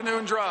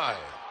Afternoon Drive.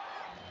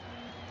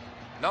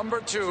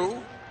 Number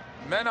 2,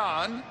 men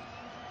on,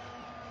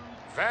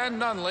 Van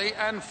Nunley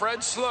and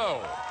Fred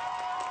Slow.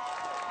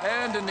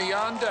 And in the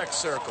on-deck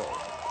circle,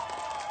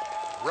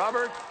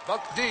 Robert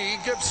Buck D.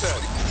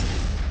 Gibson.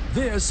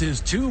 This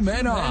is Two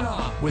Men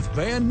On with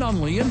Van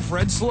Nunley and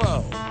Fred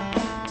Slow.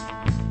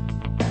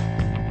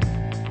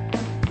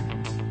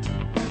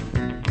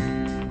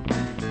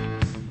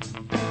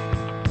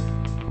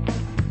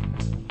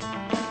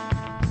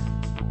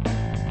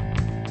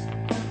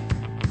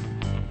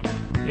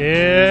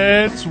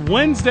 It's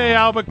Wednesday,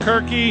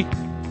 Albuquerque.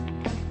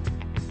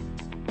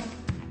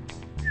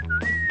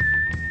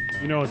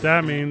 You know what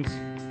that means?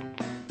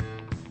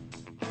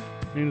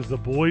 It means the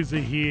boys are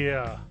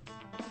here.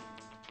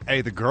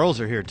 Hey, the girls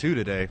are here too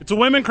today. It's a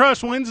Women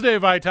Crush Wednesday,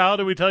 Vital.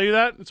 Did we tell you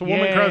that? It's a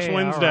Women Yay, Crush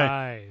Wednesday. all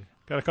right.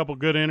 Got a couple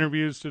good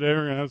interviews today.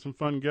 We're going to have some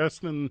fun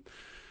guests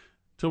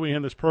until we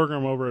hand this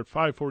program over at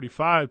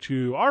 5:45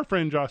 to our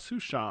friend Josh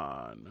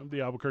Sushan of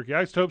the Albuquerque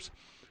Isotopes,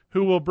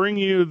 who will bring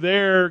you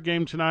their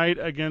game tonight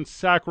against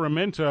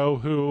Sacramento,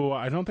 who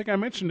I don't think I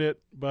mentioned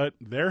it, but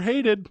they're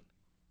hated.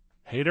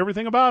 Hate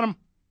everything about them.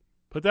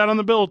 Put that on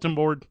the bulletin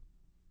board.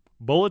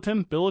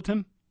 Bulletin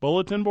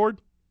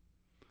board.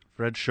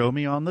 Fred, show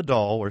me on the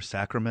doll where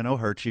Sacramento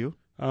hurt you.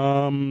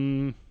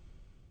 They're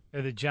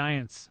the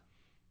Giants'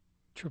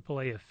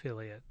 AAA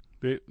affiliate.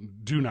 They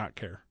do not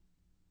care.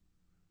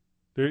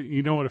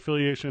 You know what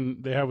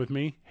affiliation they have with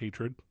me?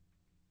 Hatred.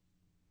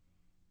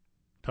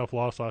 Tough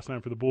loss last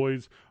night for the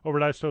boys over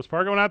at Isotopes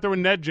Park. I went out there with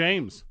Ned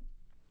James.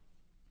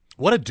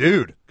 What a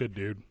dude. Good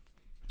dude.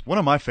 One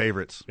of my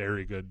favorites.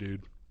 Very good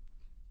dude.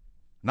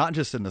 Not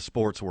just in the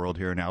sports world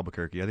here in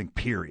Albuquerque, I think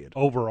period.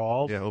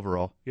 Overall? Yeah,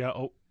 overall. Yeah.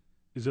 Oh,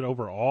 is it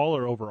overall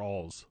or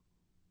overalls?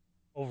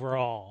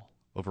 Overall.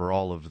 Over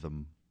all of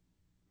them.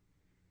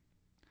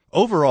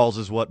 Overalls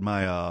is what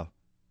my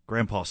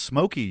grandpa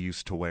Smokey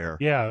used to wear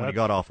when he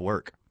got off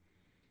work.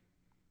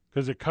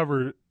 Because it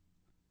covered,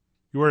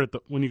 you wear it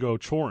when you go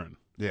choring.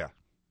 Yeah.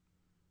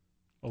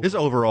 His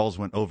overalls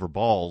went over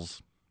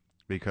balls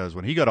because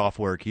when he got off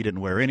work, he didn't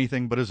wear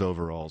anything but his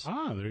overalls.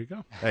 Ah, there you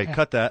go. Hey,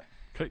 cut that.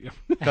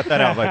 Cut that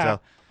out,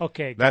 Vital.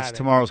 Okay, That's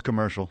tomorrow's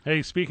commercial.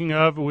 Hey, speaking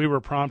of, we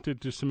were prompted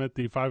to submit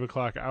the 5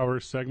 o'clock hour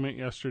segment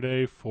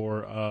yesterday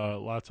for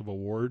lots of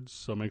awards.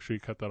 So make sure you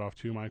cut that off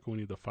too, Michael. We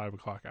need the 5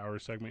 o'clock hour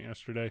segment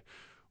yesterday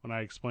when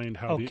I explained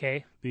how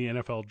the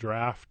NFL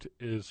draft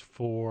is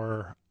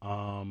for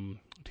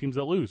teams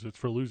that lose. It's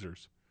for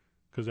losers.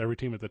 Because every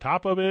team at the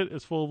top of it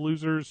is full of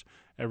losers.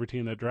 Every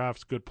team that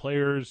drafts good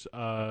players,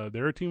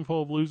 they're a team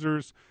full of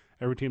losers.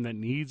 Every team that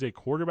needs a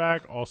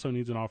quarterback also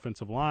needs an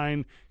offensive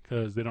line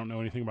because they don't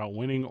know anything about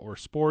winning or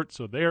sports,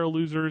 so they are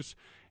losers.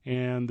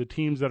 And the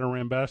teams that are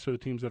ran best are the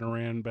teams that are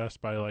ran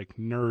best by like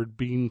nerd,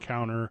 bean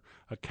counter,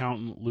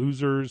 accountant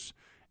losers,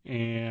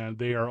 and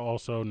they are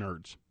also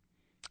nerds.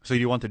 So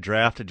you want the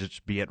draft to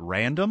just be at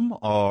random,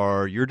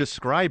 or you're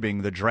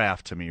describing the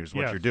draft to me is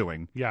what you're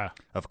doing? Yeah.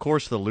 Of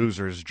course the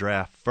losers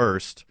draft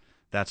first.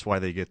 That's why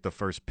they get the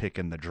first pick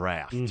in the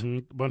draft. Mm-hmm.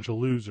 A bunch of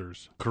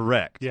losers.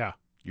 Correct. Yeah.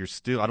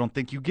 I don't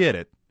think you get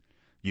it.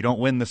 You don't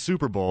win the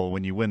Super Bowl.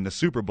 When you win the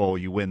Super Bowl,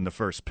 you win the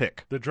first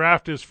pick. The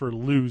draft is for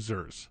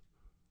losers.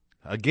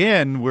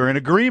 Again, we're in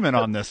agreement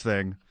on this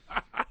thing.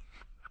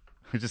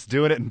 We're just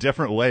doing it in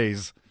different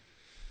ways.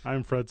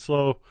 I'm Fred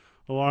Slow.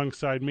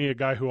 Alongside me, a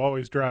guy who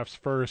always drafts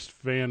first,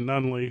 Van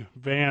Nunley.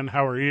 Van,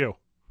 how are you?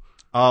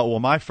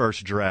 Well, my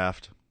first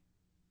draft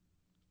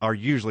are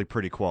usually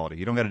pretty quality.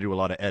 You don't got to do a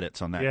lot of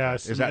edits on that. Yeah,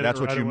 that's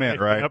what you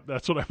meant, right? Yep,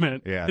 that's what I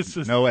meant. Yeah,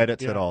 no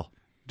edits at all.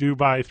 Due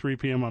by 3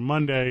 p.m. on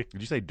Monday. Did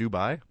you say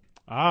Dubai?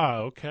 Ah,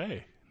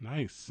 okay,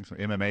 nice. Some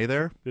MMA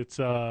there. It's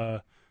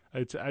a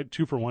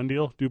 2-for-1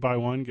 deal. Do buy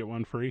one, get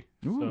one free.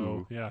 Ooh.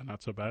 So yeah,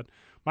 not so bad.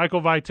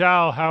 Michael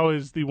Vital, how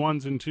is the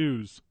ones and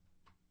twos?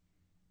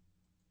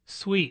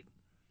 Sweet.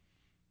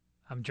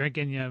 I'm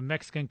drinking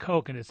Mexican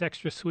Coke, and it's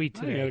extra sweet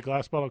today. You got a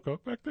glass bottle of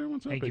Coke back there?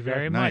 What's up? Thank you big guy?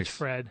 very Nice. much,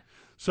 Fred.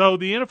 So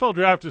the NFL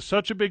draft is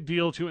such a big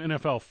deal to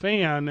NFL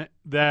fan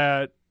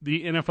that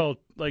the NFL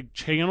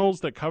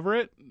channels that cover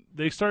it,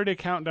 they started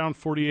to count down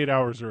 48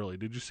 hours early.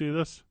 Did you see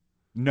this?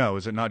 No,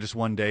 is it not just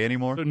one day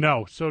anymore?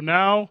 No. So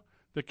now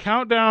the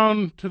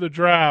countdown to the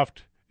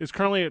draft is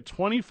currently at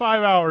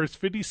 25 hours,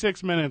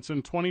 56 minutes,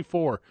 and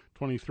 24,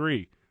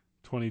 23,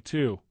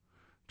 22,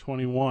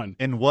 21.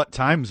 In what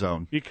time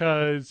zone?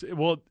 Because,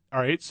 all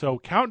right, so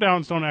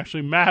countdowns don't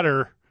actually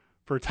matter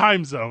for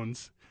time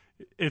zones.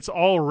 It's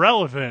all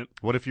relevant.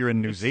 What if you're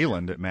in New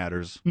Zealand? It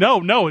matters.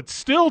 No, it's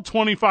still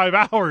 25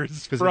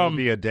 hours Because from. it'll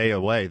be a day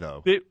away,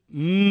 though.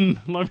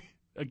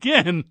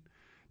 Again,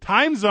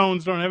 time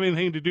zones don't have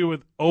anything to do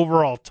with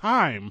overall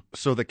time.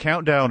 So the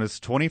countdown is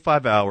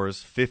 25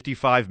 hours,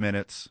 55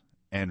 minutes,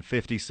 and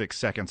 56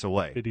 seconds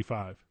away.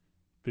 55,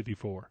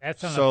 54.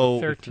 That's on So-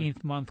 a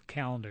 13th-month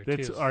calendar,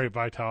 That's too. all right,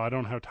 Vital. I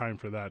don't have time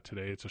for that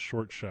today. It's a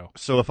short show.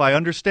 So if I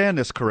understand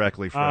this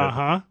correctly,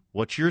 Fred,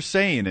 what you're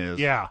saying is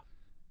Yeah.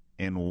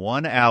 in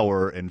 1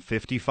 hour and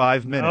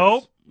 55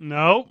 minutes,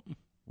 Nope.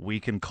 we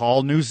can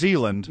call New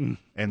Zealand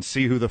and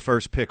see who the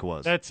first pick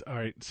was. That's all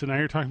right. So now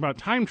you're talking about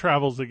time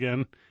travels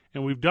again,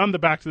 and we've done the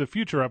Back to the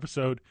Future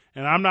episode,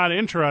 and I'm not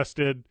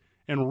interested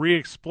in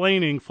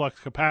re-explaining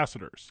flux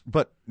capacitors.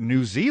 But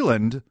New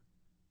Zealand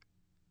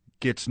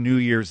gets New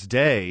Year's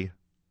Day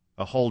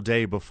a whole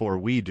day before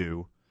we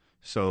do,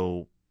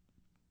 so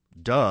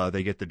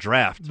they get the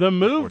draft. The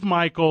move,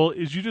 Michael,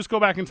 is you just go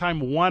back in time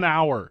 1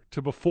 hour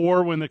to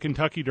before when the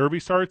Kentucky Derby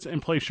starts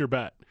and place your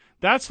bet.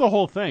 That's the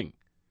whole thing.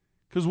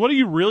 Because what are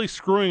you really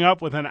screwing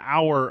up with an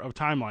hour of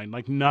timeline?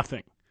 Like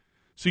nothing.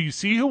 So you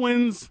see who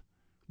wins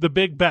the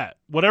big bet,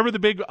 whatever the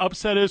big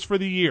upset is for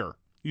the year.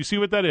 You see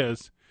what that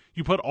is.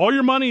 You put all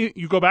your money,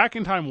 you go back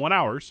in time 1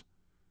 hour.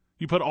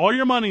 You put all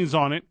your monies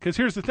on it. Because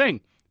here's the thing.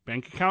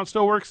 Bank account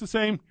still works the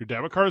same. Your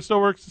debit card still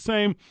works the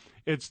same.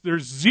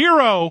 There's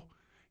zero.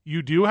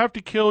 You do have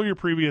to kill your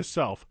previous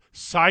self.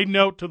 Side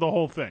note to the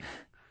whole thing.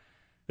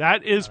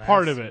 That is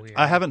part of it. Weird.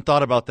 I haven't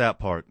thought about that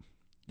part.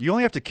 You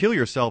only have to kill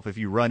yourself if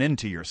you run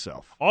into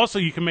yourself. Also,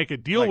 you can make a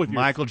deal with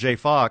Michael J.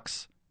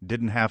 Fox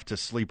didn't have to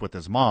sleep with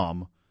his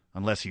mom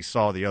unless he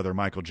saw the other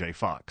Michael J.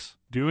 Fox.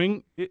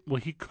 doing it.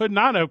 Well, he could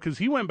not have because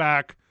he went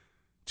back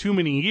too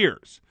many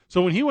years.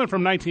 So when he went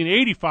from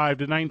 1985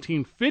 to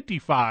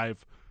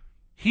 1955,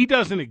 he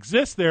doesn't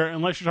exist there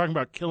unless you're talking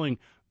about killing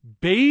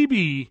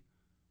baby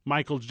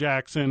Michael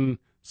Jackson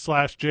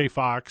 / J.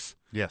 Fox.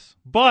 Yes.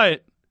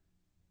 But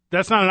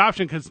that's not an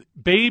option because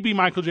baby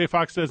Michael J.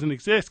 Fox doesn't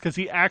exist because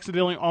he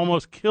accidentally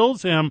almost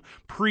kills him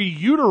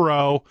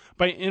pre-utero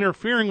by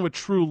interfering with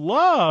true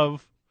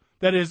love.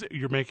 That is,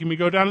 you're making me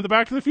go down to the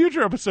Back to the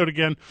Future episode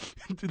again.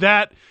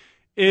 That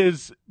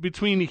is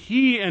between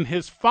he and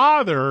his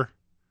father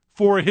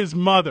for his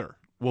mother.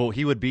 Well,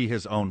 he would be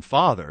his own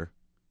father,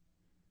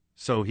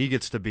 so he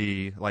gets to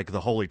be like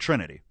the Holy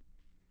Trinity.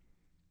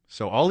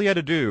 So all he had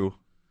to do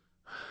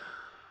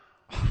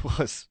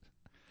was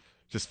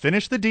just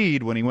finish the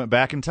deed when he went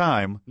back in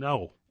time.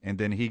 No. And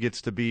then he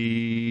gets to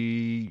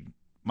be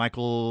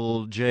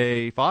Michael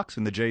J. Fox,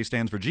 and the J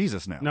stands for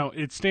Jesus now. No,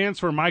 it stands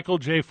for Michael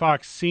J.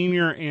 Fox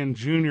Sr. and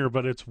Jr.,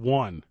 but it's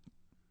one.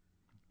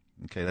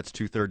 Okay, that's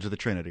 2/3 of the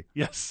Trinity.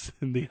 Yes,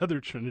 and the other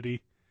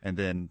Trinity And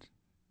then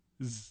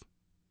is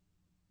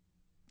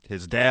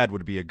his dad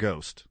would be a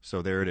ghost.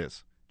 So there it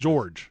is.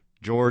 George.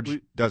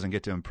 George doesn't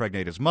get to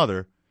impregnate his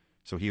mother,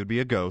 so he would be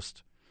a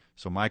ghost.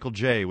 So Michael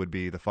J. would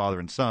be the father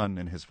and son,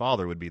 and his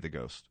father would be the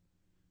ghost.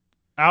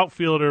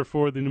 Outfielder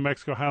for the New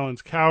Mexico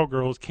Highlands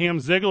Cowgirls. Cam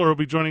Ziegler will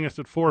be joining us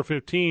at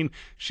 4:15.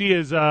 She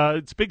is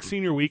it's big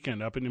senior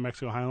weekend up in New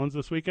Mexico Highlands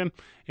this weekend,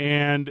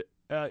 and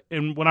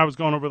when I was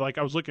going over, like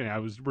I was looking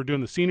at, we're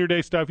doing the senior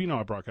day stuff. You know,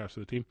 I broadcast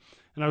for the team,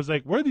 and I was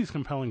like, where are these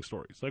compelling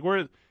stories? Like,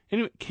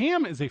 anyway,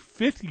 Cam is a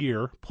 5th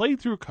year, played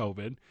through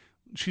COVID.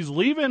 She's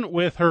leaving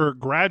with her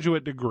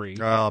graduate degree.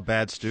 Oh,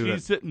 bad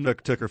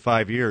student. Took her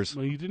 5 years.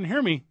 Well, you didn't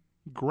hear me.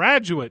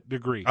 Graduate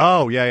degree.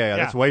 Oh, yeah.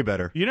 That's way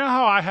better. You know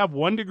how I have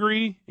 1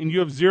 degree and you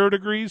have 0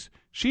 degrees?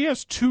 She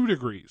has 2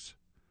 degrees.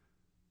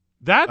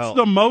 That's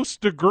the most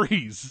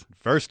degrees.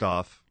 First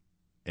off,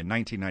 in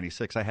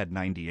 1996, I had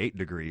 98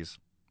 degrees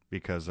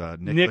because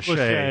Nick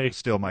Lachey is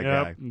still my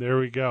guy. There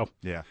we go.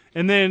 Yeah.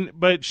 And then,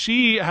 but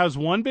she has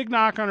one big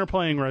knock on her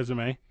playing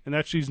resume, and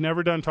that's she's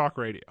never done talk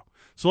radio.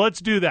 So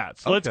let's do that.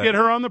 So let's get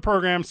her on the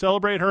program,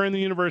 celebrate her in the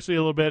university a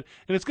little bit.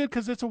 And it's good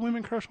because it's a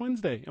Women Crush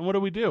Wednesday. And what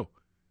do?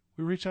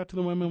 We reach out to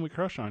the women we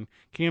crush on.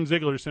 Cam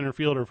Ziegler, center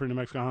fielder for New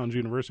Mexico Highlands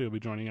University, will be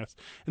joining us.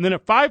 And then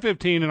at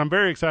 5:15, and I'm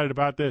very excited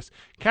about this,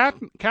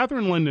 Catherine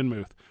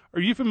Lindenmuth.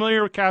 Are you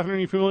familiar with Catherine? Are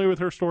you familiar with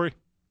her story?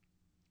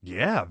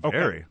 Yeah,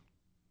 very. Okay.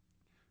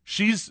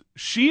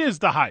 She is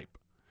the hype.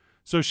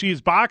 So she's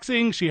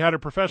boxing. She had her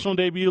professional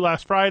debut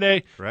last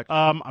Friday. Correct.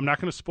 I'm not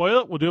going to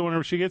spoil it. We'll do it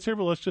whenever she gets here,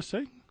 but let's just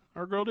say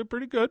our girl did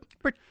pretty good.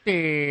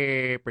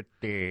 Pretty.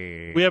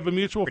 We have a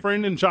mutual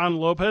friend in John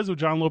Lopez of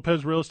John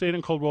Lopez Real Estate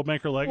and Coldwell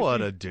Banker Legacy.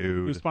 What a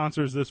dude. Who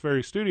sponsors this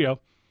very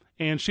studio.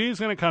 And she's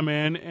going to come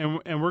in,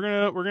 and we're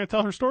gonna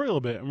tell her story a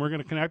little bit, and we're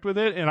going to connect with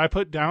it. And I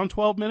put down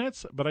 12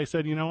 minutes, but I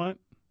said, you know what?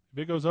 If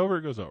it goes over,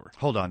 it goes over.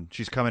 Hold on.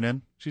 She's coming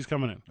in? She's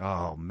coming in.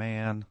 Oh,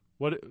 man.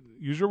 What?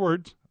 Use your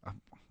words. I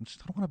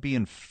don't want to be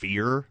in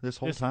fear this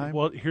whole time.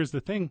 Well, here's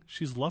the thing.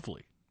 She's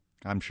lovely.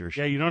 I'm sure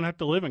Yeah, you don't have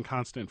to live in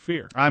constant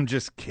fear. I'm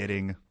just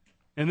kidding.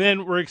 And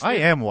then I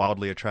am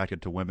wildly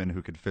attracted to women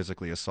who could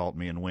physically assault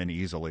me and win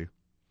easily.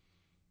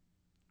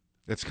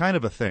 It's kind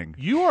of a thing.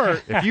 You are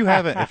if you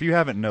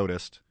haven't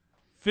noticed.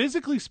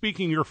 Physically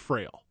speaking, you're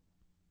frail.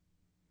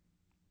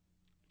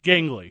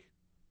 Gangly.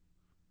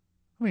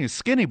 I mean,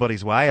 skinny, but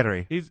he's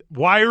wiry.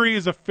 Wiry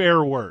is a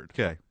fair word.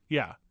 Okay.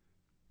 Yeah.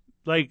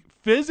 Like,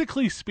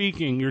 physically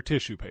speaking, you're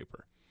tissue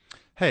paper.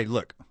 Hey,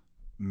 look.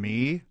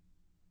 Me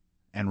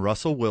and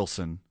Russell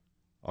Wilson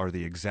are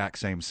the exact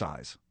same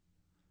size.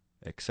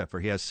 Except for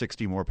he has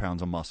 60 more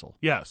pounds of muscle.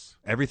 Yes.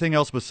 Everything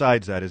else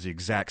besides that is the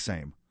exact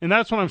same. And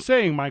that's what I'm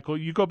saying, Michael.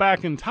 You go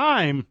back in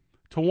time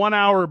to 1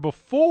 hour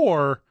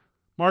before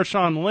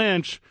Marshawn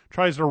Lynch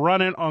tries to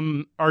run it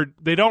on, or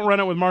they don't run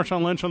it with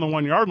Marshawn Lynch on the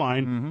 1 yard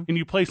line, and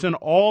you place in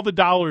all the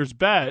dollars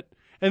bet,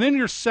 and then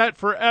you're set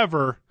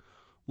forever.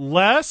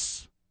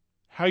 Les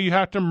how you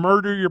have to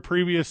murder your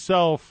previous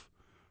self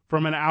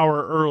from an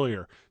hour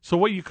earlier. So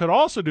what you could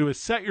also do is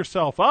set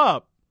yourself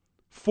up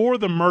for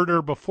the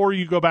murder before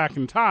you go back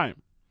in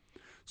time.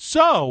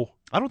 So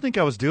I don't think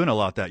I was doing a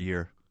lot that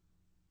year.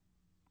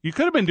 you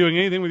could have been doing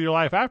anything with your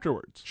life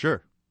afterwards.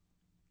 Sure.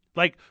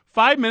 Like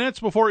 5 minutes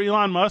before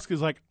Elon Musk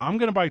is like, I'm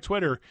going to buy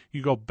Twitter,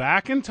 you go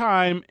back in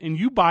time and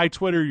you buy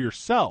Twitter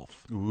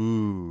yourself.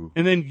 Ooh.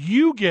 And then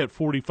you get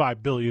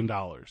 $45 billion.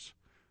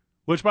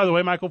 Which, by the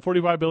way, Michael,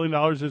 $45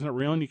 billion isn't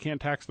real, and you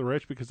can't tax the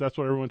rich because that's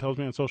what everyone tells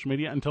me on social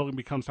media until it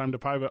becomes time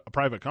to a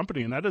private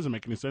company, and that doesn't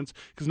make any sense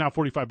because now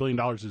 $45 billion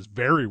is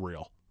very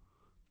real.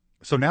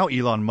 So now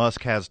Elon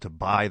Musk has to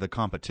buy the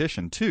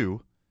competition,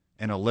 too,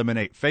 and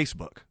eliminate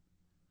Facebook.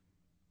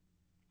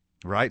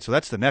 Right? So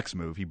that's the next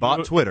move. He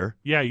bought Twitter.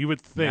 Yeah, you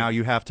would think. Now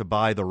you have to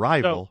buy the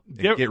rival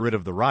and get rid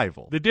of the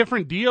rival. The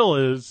different deal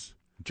is...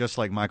 Just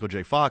like Michael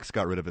J. Fox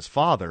got rid of his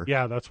father.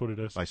 Yeah, that's what it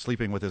is. By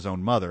sleeping with his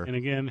own mother. And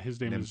again,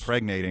 his name and is...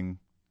 impregnating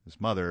his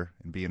mother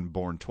and being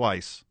born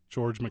twice.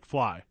 George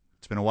McFly.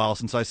 It's been a while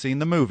since I've seen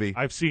the movie.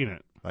 I've seen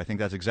it. I think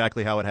that's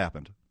exactly how it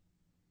happened.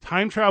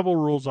 Time travel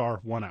rules are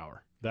 1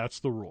 hour. That's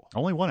the rule.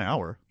 Only 1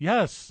 hour?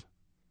 Yes.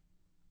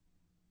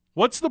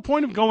 What's the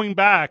point of going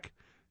back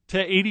to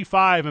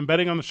 85 and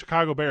betting on the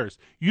Chicago Bears?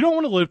 You don't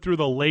want to live through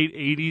the late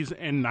 80s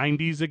and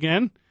 90s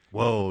again.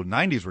 Whoa,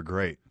 90s were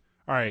great.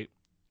 All right.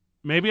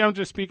 Maybe I'm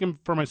just speaking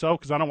for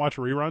myself because I don't watch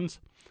reruns,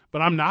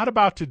 but I'm not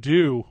about to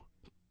do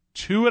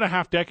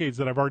 2.5 decades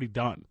that I've already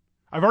done.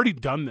 I've already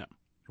done them.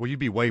 Well, you'd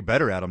be way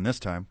better at them this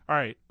time. All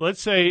right. Let's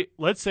say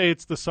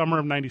it's the summer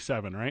of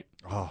 97, right?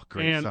 Oh,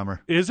 great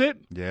summer. Is it?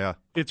 Yeah.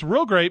 It's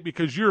real great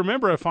because you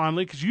remember it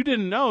fondly because you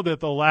didn't know that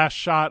the last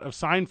shot of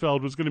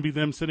Seinfeld was going to be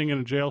them sitting in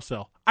a jail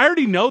cell. I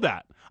already know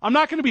that. I'm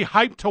not going to be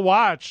hyped to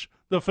watch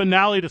the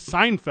finale to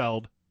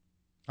Seinfeld.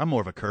 I'm more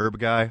of a Curb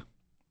guy.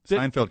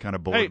 Seinfeld kind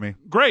of bored me.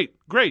 Great.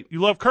 You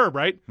love Curb,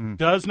 right?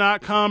 Does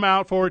not come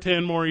out for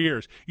 10 more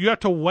years. You have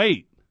to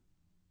wait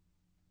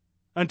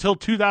until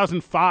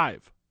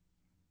 2005.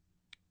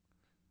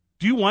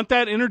 Do you want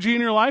that energy in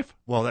your life?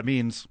 Well, that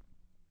means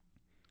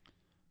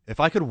if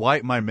I could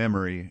wipe my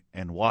memory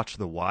and watch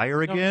The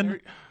Wire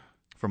again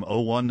from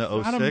 01 to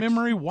 06. Not a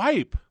memory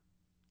wipe.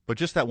 But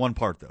just that one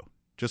part, though.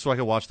 Just so I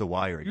could watch The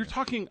Wire again.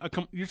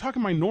 You're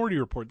talking Minority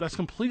Report. That's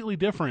completely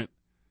different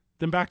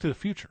than Back to the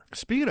Future.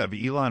 Speaking of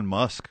Elon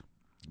Musk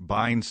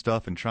buying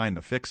stuff and trying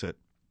to fix it,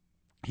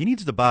 he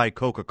needs to buy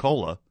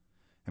Coca-Cola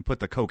and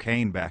put the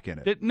cocaine back in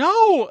it.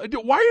 No!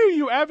 Why are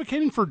you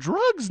advocating for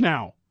drugs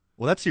now?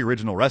 Well, that's the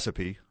original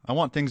recipe. I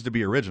want things to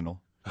be original.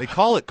 They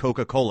call it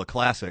Coca-Cola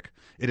Classic.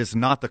 It is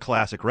not the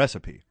classic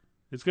recipe.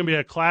 It's going to be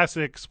a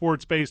classic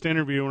sports-based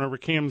interview whenever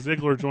Cam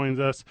Ziegler joins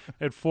us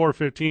at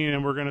 4:15,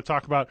 and we're going to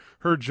talk about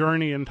her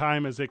journey in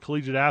time as a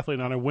collegiate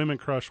athlete on a Women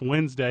Crush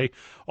Wednesday.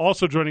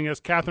 Also joining us,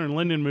 Catherine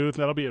Lindenmuth.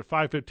 That'll be at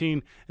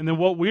 5:15. And then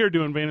what we are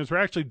doing, Van, is we're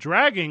actually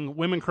dragging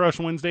Women Crush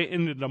Wednesday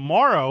into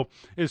tomorrow.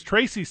 Is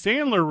Tracy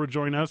Sandler will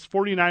join us,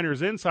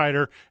 49ers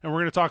insider, and we're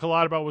going to talk a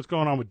lot about what's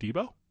going on with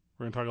Debo.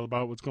 We're going to talk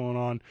about what's going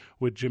on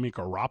with Jimmy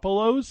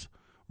Garoppolo's.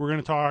 We're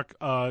going to talk,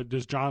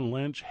 does John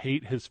Lynch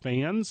hate his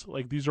fans?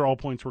 Like, these are all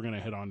points we're going to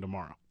hit on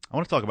tomorrow. I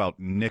want to talk about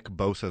Nick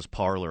Bosa's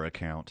Parler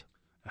account.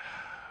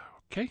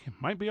 Okay, it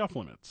might be off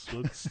limits.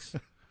 Let's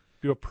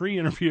do a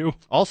pre-interview.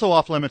 Also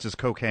off limits is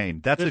cocaine.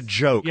 That's a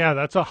joke. Yeah,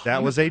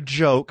 that was a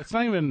joke. It's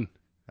not even.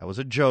 That was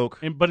a joke.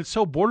 But it's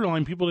so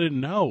borderline, people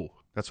didn't know.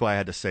 That's why I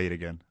had to say it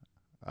again.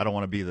 I don't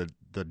want to be the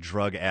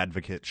drug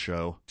advocate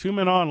show. 2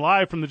 Men On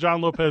live from the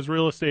John Lopez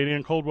Real Estate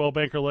and Coldwell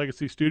Banker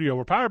Legacy Studio.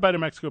 We're powered by New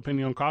Mexico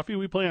Pinon Coffee.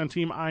 We play on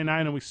Team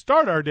I-9, and we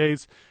start our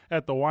days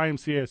at the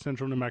YMCA of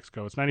Central New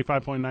Mexico. It's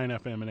 95.9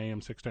 FM and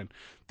AM 610,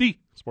 the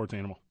sports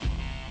animal.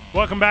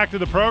 Welcome back to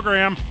the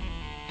program.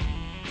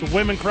 It's a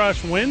Women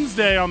Crush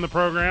Wednesday on the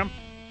program.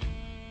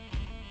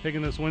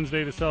 Taking this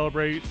Wednesday to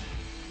celebrate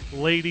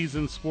ladies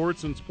in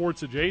sports and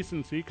sports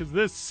adjacency, because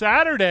this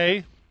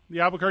Saturday, the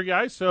Albuquerque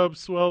Ice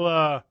Soaps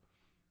will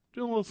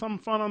doing a little something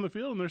fun on the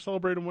field, and they're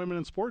celebrating women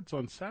in sports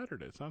on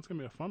Saturday. So that's going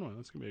to be a fun one.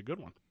 That's going to be a good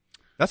one.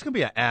 That's going to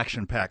be an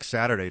action-packed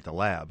Saturday at the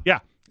lab. Yeah.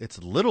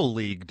 It's Little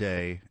League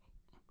Day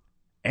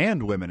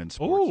and Women in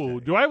Sports Day.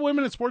 Do I have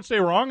Women in Sports Day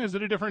wrong? Is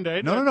it a different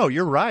day? No,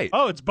 you're right.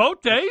 Oh, it's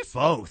both days?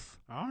 Both.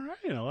 All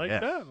right. I like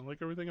that. I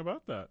like everything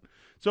about that.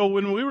 So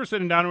when we were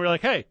sitting down, we were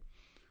like, hey,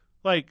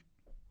 who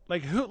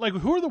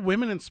are the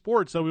women in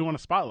sports that we want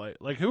to spotlight?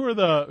 Like, who are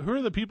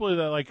the people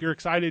that, like, you're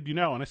excited, you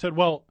know? And I said,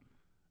 well,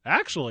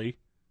 actually,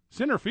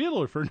 center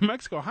fielder for New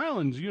Mexico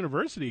Highlands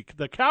University,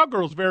 the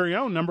Cowgirls' very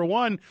own, number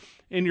one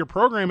in your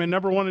program and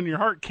number one in your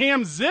heart.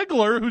 Cam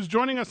Ziegler, who's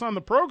joining us on the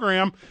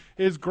program,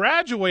 is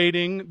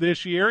graduating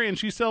this year, and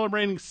she's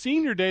celebrating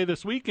Senior Day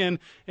this weekend.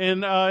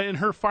 And in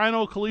her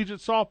final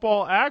collegiate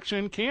softball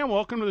action, Cam,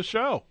 welcome to the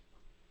show.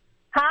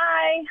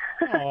 Hi.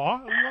 Aw, I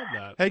love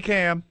that. Hey,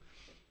 Cam.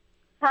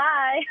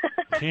 Hi.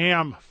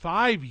 Cam,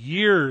 5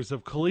 years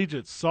of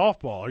collegiate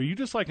softball. Are you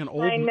just like an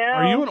old? I know.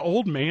 Are you an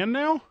old man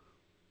now?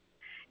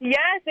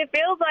 Yes, it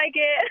feels like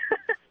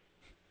it.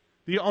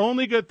 The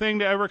only good thing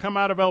to ever come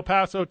out of El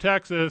Paso,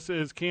 Texas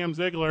is Cam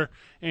Ziegler,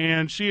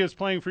 and she is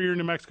playing for your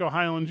New Mexico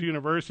Highlands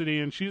University,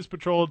 and she's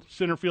patrolled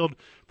center field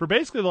for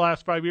basically the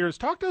last 5 years.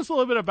 Talk to us a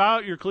little bit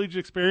about your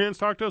collegiate experience.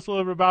 Talk to us a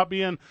little bit about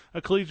being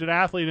a collegiate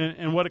athlete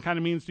and what it kind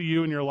of means to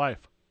you in your life.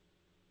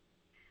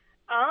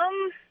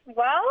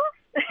 Well,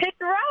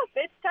 it's rough.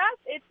 It's tough.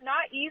 It's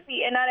not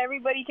easy, and not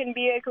everybody can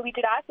be a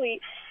collegiate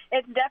athlete.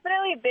 It's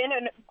definitely been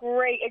a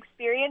great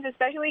experience,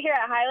 especially here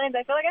at Highlands.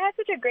 I feel like I had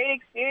such a great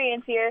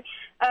experience here.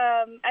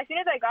 As soon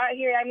as I got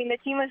here, I mean, the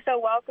team was so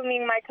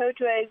welcoming. My coach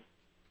was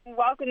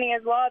welcoming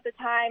as well at the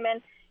time.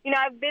 And, you know,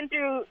 I've been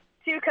through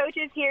 2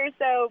 coaches here,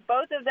 so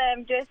both of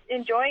them just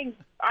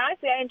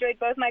honestly, I enjoyed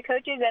both my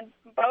coaches and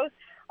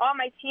all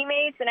my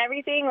teammates and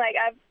everything. Like,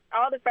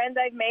 all the friends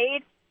I've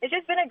made. It's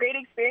just been a great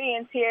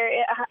experience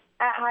here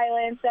at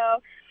Highlands.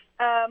 So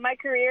my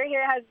career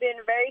here has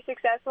been very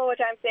successful, which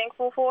I'm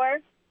thankful for.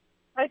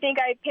 I think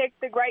I picked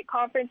the right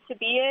conference to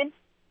be in,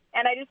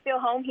 and I just feel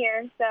home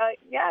here. So,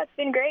 yeah, it's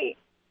been great.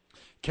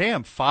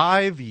 Cam,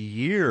 5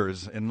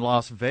 years in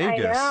Las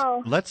Vegas. I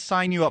know. Let's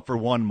sign you up for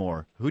one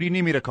more. Who do you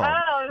need me to call?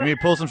 Oh. You need me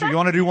to pull some? You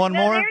want to do one No,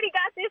 more? I already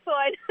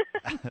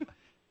got this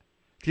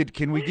one.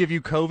 Can we give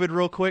you COVID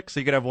real quick so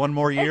you could have one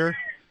more year?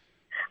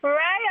 Right?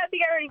 I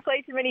think I already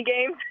played too many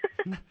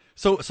games.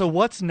 So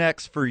what's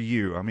next for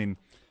you? I mean,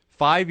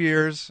 5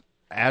 years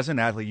as an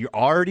athlete, you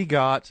already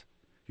got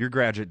your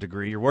graduate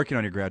degree. You're working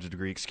on your graduate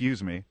degree,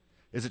 excuse me.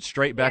 Is it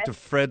straight back to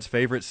Fred's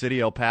favorite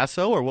city, El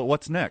Paso, or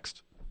what's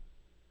next?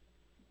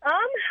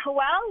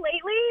 Well,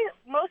 lately,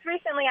 most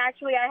recently,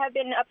 actually, I have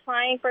been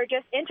applying for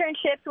just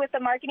internships with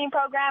the marketing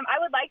program. I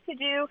would like to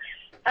do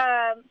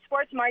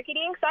sports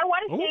marketing, so I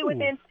want to stay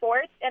within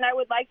sports, and I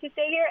would like to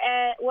stay here,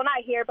 and well, not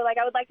here, but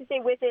I would like to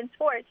stay within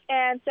sports.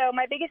 And so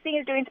my biggest thing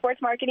is doing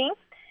sports marketing,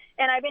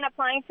 and I've been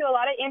applying to a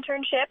lot of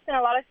internships and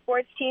a lot of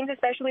sports teams,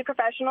 especially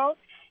professionals.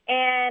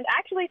 And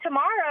actually,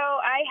 tomorrow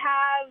I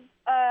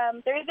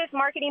have there's this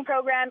marketing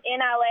program in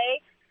LA.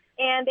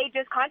 And they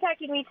just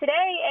contacted me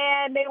today,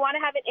 and they want to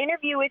have an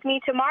interview with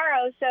me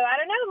tomorrow. So I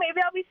don't know. Maybe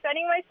I'll be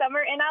spending my summer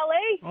in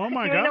LA. Oh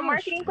my doing gosh, a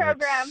marketing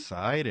program.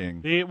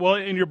 Exciting.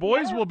 And your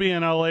boys will be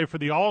in LA for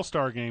the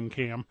All-Star game,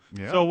 Cam.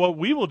 Yeah. So what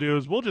we will do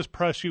is we'll just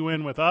press you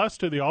in with us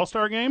to the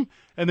All-Star game,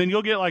 and then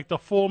you'll get like the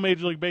full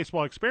Major League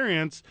Baseball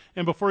experience.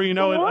 And before you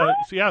know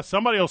it,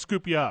 somebody will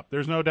scoop you up.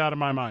 There's no doubt in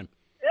my mind.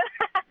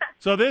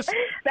 So that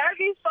would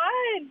be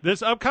fun.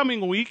 This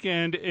upcoming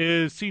weekend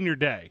is Senior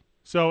Day.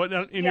 So,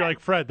 and you're like,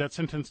 Fred, that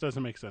sentence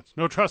doesn't make sense.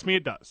 No, trust me,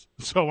 it does.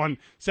 So on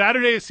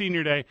Saturday is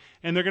Senior Day,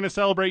 and they're going to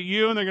celebrate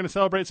you, and they're going to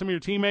celebrate some of your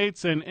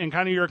teammates and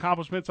kind of your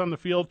accomplishments on the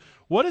field.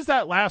 What does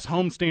that last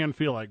homestand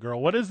feel like,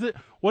 girl? What is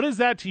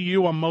that to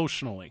you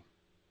emotionally?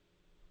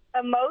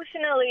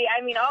 Emotionally,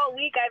 I mean, all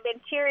week I've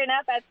been tearing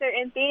up at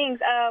certain things.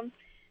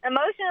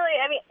 Emotionally,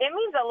 I mean, it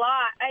means a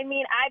lot. I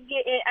mean, I've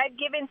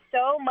given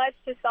so much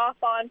to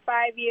softball in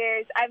 5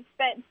 years. I've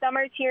spent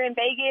summers here in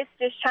Vegas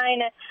just trying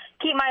to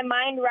keep my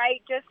mind right,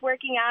 just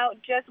working out,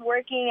 just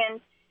working, and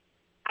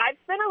I've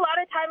spent a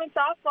lot of time in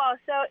softball.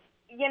 So,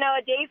 you know,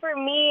 a day for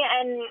me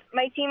and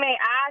my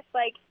teammate Ash,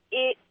 like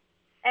it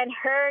and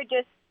her,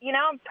 just, you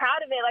know, I'm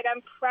proud of it. Like,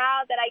 I'm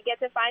proud that I get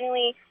to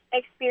finally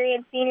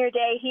experience Senior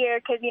Day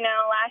here because, you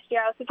know, last year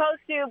I was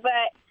supposed to,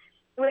 but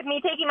with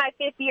me taking my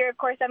 5th year, of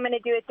course, I'm going to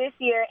do it this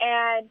year.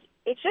 And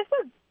it's just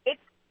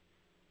it's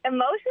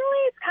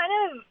emotionally,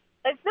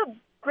 it's the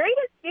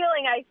greatest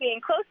feeling, I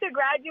think. Close to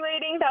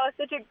graduating, that was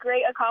such a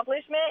great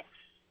accomplishment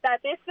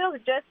that this feels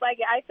just like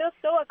it. I feel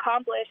so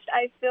accomplished.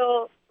 I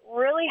feel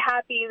really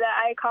happy that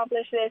I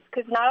accomplished this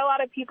because not a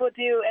lot of people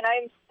do, and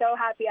I'm so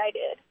happy I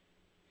did.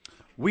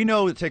 We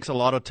know it takes a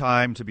lot of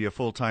time to be a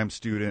full-time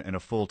student and a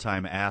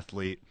full-time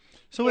athlete.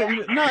 So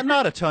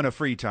not a ton of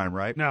free time,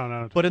 right?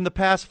 No. But in the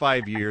past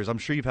 5 years, I'm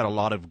sure you've had a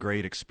lot of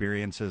great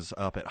experiences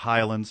up at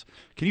Highlands.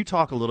 Can you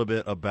talk a little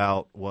bit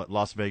about what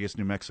Las Vegas,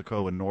 New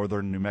Mexico, and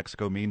northern New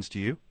Mexico means to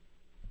you?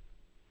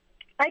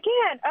 I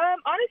can.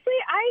 Honestly,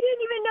 I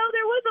didn't even know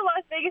there was a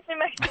Las Vegas, New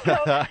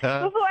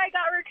Mexico before I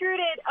got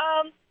recruited.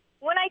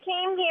 When I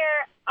came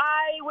here,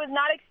 I was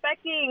not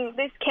expecting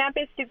this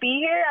campus to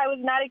be here. I was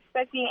not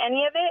expecting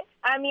any of it.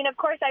 I mean, of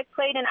course, I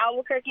played in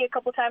Albuquerque a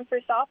couple times for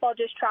softball,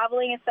 just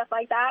traveling and stuff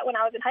like that when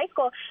I was in high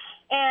school.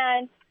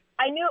 And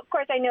I knew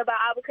about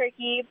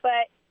Albuquerque,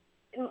 but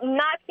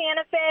not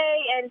Santa Fe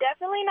and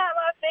definitely not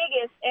Las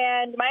Vegas.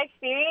 And my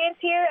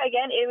experience here,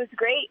 again, it was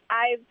great.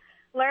 I've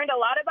learned a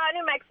lot about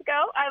New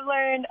Mexico. I've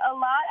learned a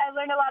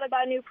lot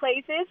about new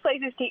places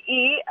to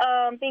eat,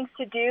 things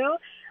to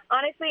do.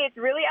 Honestly, it's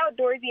really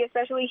outdoorsy,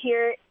 especially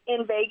here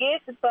in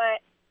Vegas.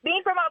 But being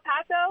from El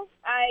Paso,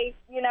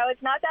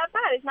 it's not that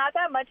bad. It's not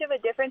that much of a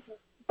difference.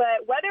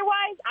 But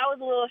weather-wise, I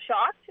was a little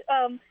shocked.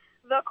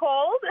 The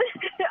cold,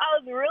 I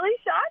was really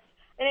shocked,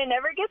 and it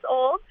never gets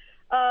old.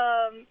 But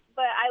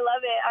I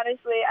love it,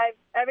 honestly.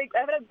 I've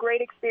had a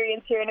great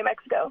experience here in New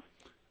Mexico.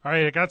 All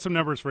right, I got some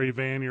numbers for you,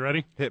 Van. You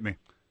ready? Hit me.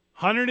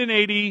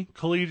 180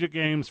 collegiate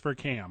games for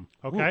Cam,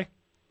 okay?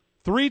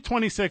 Ooh.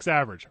 326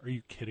 average. Are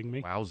you kidding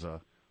me?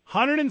 Wowza.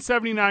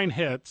 179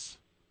 hits,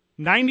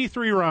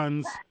 93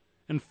 runs,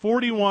 and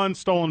 41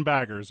 stolen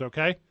baggers,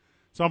 okay?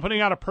 So I'm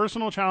putting out a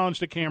personal challenge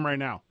to Cam right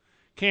now.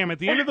 Cam, at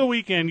the end of the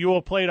weekend, you will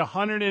have played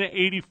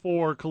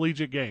 184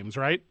 collegiate games,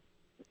 right?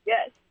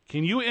 Yes.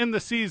 Can you end the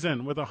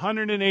season with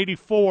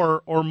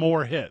 184 or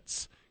more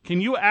hits?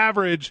 Can you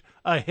average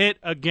a hit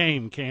a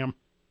game, Cam?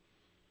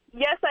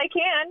 Yes, I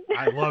can.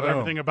 I love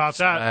everything about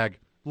that. Swag.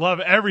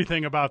 Love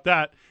everything about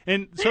that.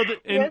 And so,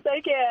 Yes,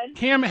 I can.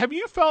 Cam, have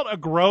you felt a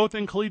growth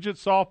in collegiate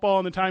softball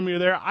in the time you're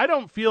there? I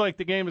don't feel like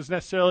the game is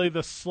necessarily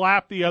the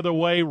slap the other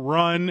way,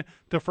 run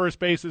to first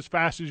base as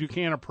fast as you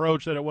can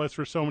approach that it was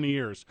for so many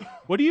years.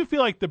 What do you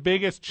feel like the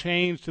biggest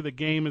change to the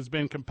game has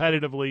been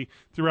competitively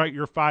throughout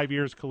your 5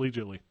 years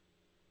collegiately?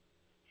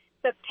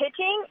 The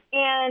pitching,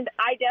 and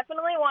I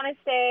definitely want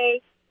to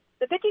say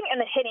the pitching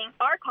and the hitting.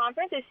 Our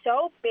conference is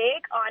so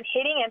big on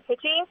hitting and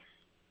pitching,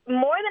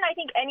 more than I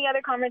think any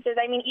other conferences.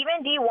 I mean,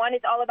 even D1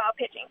 is all about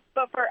pitching.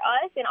 But for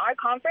us in our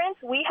conference,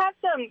 you have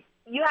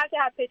to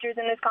have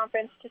pitchers in this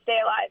conference to stay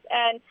alive.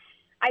 And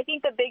I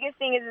think the biggest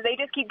thing is they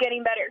just keep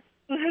getting better.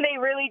 They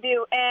really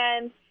do.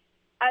 And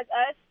as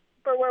us,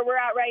 for where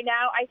we're at right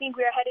now, I think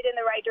we are headed in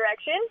the right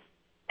direction.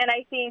 And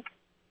I think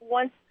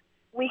once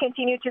we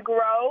continue to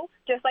grow,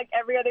 just like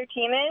every other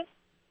team is,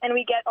 and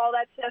we get all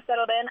that stuff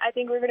settled in, I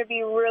think we're going to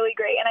be really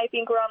great. And I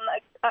think we're on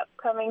the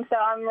upcoming, so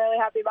I'm really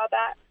happy about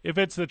that. If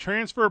it's the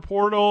transfer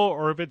portal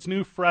or if it's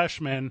new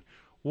freshmen,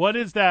 what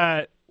is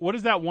that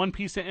one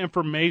piece of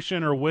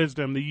information or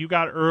wisdom that you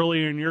got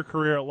earlier in your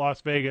career at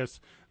Las Vegas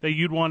that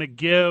you'd want to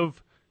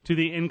give to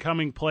the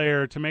incoming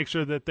player to make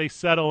sure that they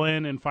settle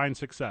in and find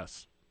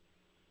success?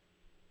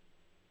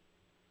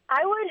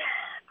 I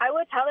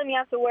would tell them you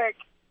have to work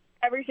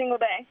every single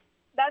day.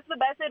 That's the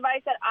best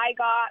advice that I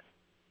got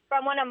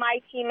from one of my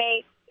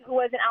teammates who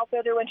was an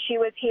outfielder when she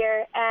was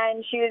here,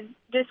 and she was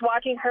just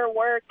watching her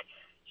work.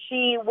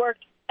 She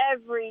worked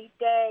every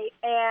day,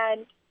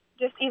 and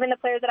just even the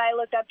players that I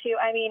looked up to,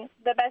 I mean,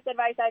 the best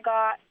advice I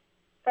got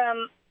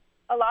from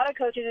a lot of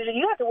coaches is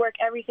you have to work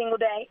every single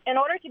day. In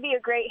order to be a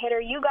great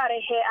hitter, you got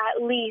to hit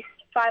at least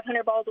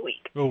 500 balls a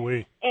week. Oh,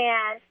 we.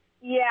 And,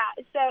 yeah,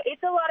 so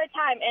it's a lot of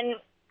time. And,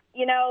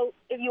 you know,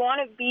 if you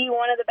want to be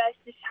one of the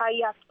best, this is how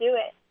you have to do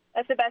it.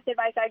 That's the best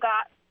advice I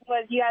got,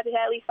 was you had to hit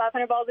at least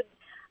 500 balls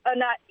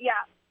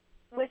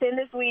within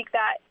this week,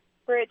 that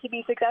for it to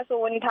be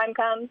successful when your time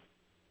comes.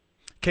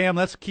 Cam,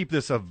 let's keep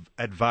this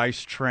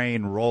advice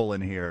train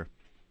rolling here.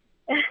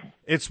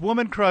 It's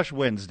Woman Crush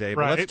Wednesday,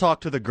 but Right. let's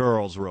talk to the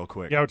girls real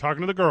quick. Yeah, we're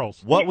talking to the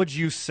girls. What would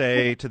you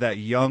say to that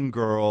young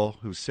girl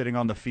who's sitting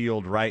on the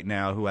field right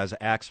now who has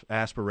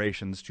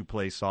aspirations to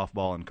play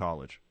softball in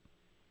college?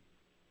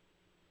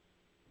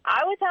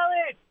 I would tell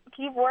her,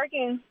 keep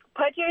working.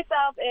 Put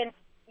yourself in.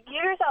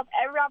 Give yourself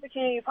every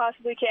opportunity you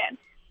possibly can.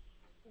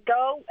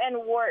 Go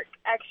and work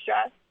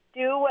extra.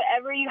 Do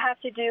whatever you have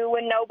to do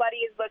when nobody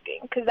is looking,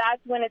 because that's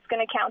when it's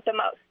going to count the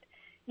most.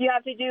 You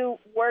have to do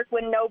work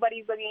when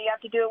nobody's looking. You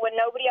have to do it when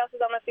nobody else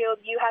is on the field.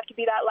 You have to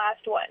be that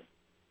last one,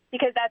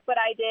 because that's what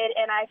I did,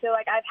 and I feel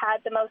like I've had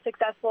the most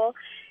successful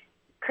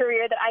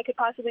career that I could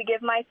possibly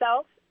give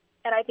myself,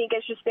 and I think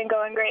it's just been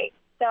going great.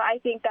 So I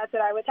think that's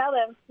what I would tell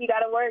them. You got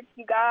to work.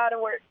 You got to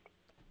work.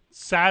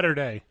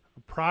 Saturday,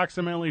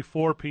 approximately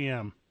 4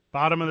 p.m.,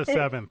 bottom of the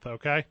 7th,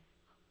 okay?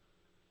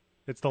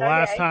 It's the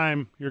last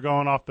time you're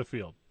going off the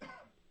field.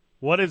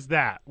 What is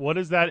that? What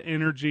is that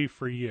energy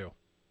for you?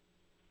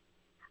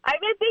 I've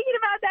been thinking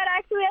about that,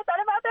 actually. I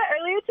thought about that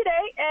earlier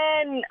today,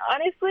 and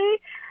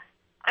honestly,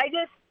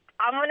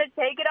 I'm going to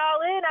take it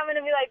all in. I'm going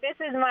to be like, this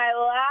is my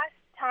last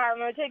time. I'm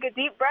going to take a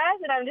deep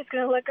breath, and I'm just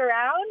going to look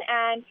around,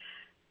 and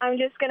I'm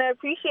just going to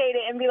appreciate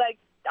it and be like,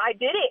 I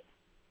did it.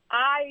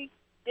 I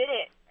did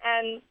it,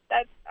 and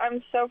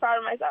I'm so proud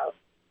of myself.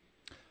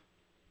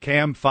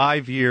 Cam,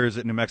 5 years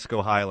at New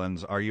Mexico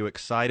Highlands. Are you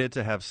excited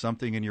to have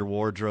something in your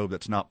wardrobe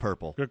that's not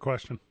purple? Good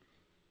question.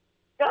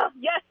 Oh,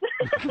 yes.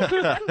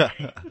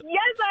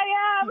 Yes, I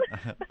am.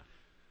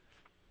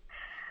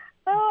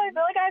 Oh, I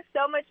feel like I have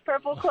so much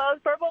purple clothes.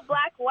 Purple,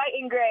 black, white,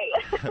 and gray.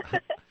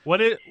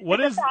 What is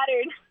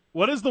pattern.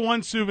 What is the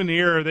one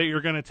souvenir that you're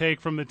going to take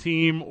from the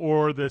team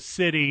or the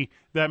city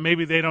that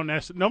maybe they don't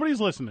necessarily – nobody's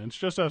listening. It's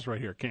just us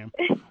right here, Cam.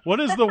 What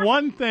is the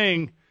one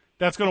thing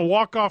that's going to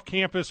walk off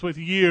campus with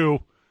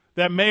you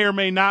that may or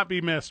may not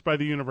be missed by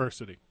the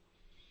university?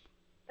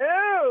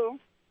 Ooh,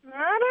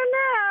 I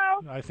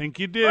don't know. I think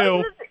you do. I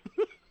don't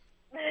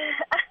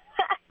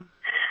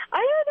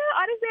know.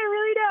 Honestly, I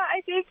really don't.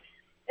 I think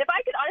if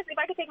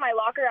I could take my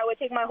locker, I would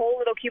take my whole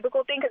little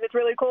cubicle thing because it's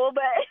really cool,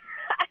 but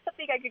I don't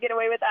think I could get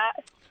away with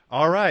that.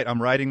 All right, I'm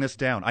writing this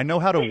down. I know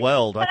how to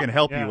weld. I can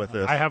help Yeah, you with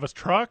this. I have a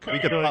truck. We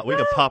could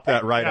pop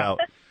that right out.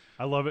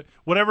 I love it.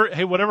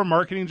 Whatever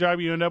marketing job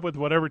you end up with,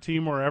 whatever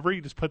team, wherever,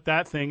 you just put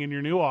that thing in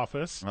your new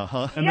office.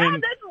 Uh-huh. And Yeah,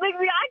 then that's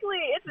exactly.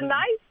 It's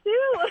nice,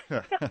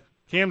 too.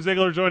 Cam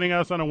Ziegler joining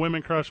us on a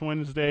Women Crush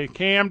Wednesday.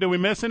 Cam, did we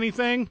miss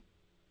anything?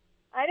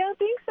 I don't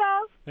think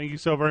so. Thank you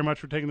so very much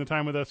for taking the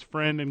time with us,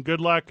 friend, and good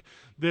luck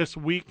this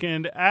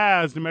weekend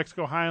as New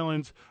Mexico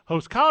Highlands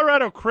host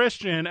Colorado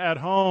Christian at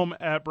home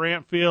at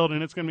Brant Field,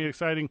 and it's going to be an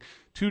exciting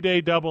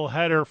two-day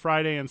doubleheader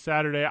Friday and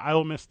Saturday. I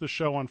will miss the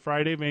show on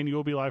Friday. Van, you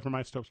will be live from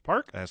Isotopes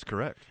Park. That's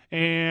correct.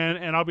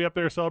 And I'll be up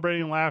there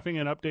celebrating and laughing,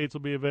 and updates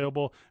will be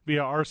available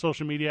via our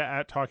social media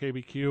at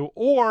TalkABQ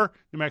or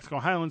New Mexico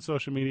Highlands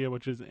social media,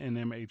 which is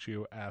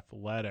NMHU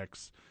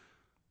Athletics.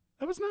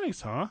 That was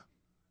nice, huh?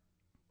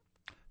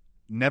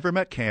 Never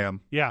met Cam.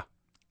 Yeah.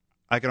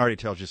 I can already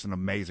tell she's an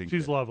amazing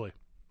She's kid. lovely.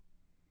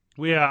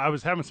 I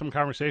was having some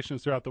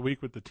conversations throughout the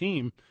week with the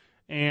team,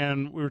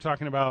 and we were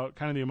talking about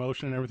kind of the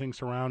emotion and everything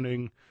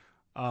surrounding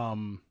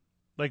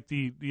like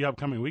the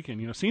upcoming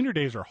weekend. You know, senior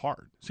days are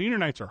hard. Senior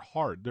nights are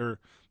hard.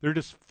 They're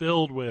just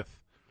filled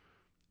with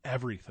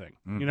everything.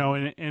 You know,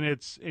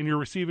 and you're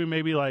receiving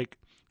maybe like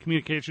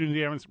communications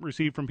you haven't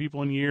received from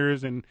people in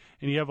years, and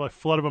you have a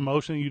flood of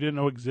emotion you didn't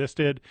know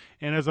existed.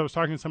 And as I was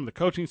talking to some of the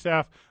coaching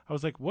staff, I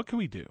was like, what can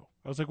we do?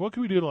 I was like, what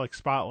can we do to like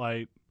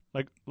spotlight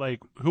like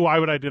who I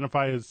would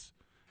identify as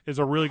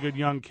a really good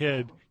young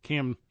kid,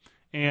 Cam,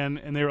 and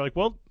they were like,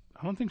 well,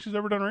 I don't think she's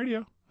ever done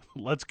radio.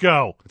 Let's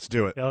go. Let's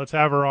do it. Yeah, let's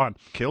have her on.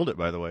 Killed it,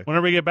 by the way.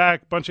 Whenever we get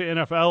back, a bunch of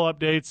NFL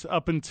updates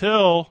up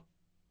until,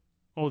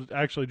 well,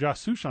 actually, Josh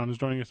Sushan is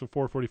joining us at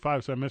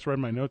 4:45, so I misread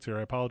my notes here.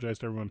 I apologize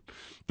to everyone.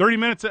 15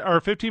 minutes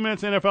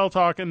NFL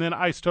talk, and then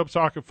Isotopes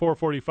talk at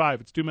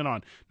 4:45. It's 2 Men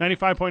On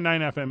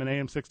 95.9 FM and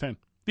AM 610,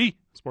 the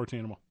Sports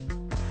Animal.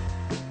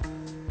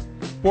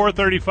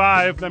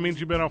 4:35. That means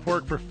you've been off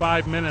work for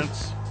 5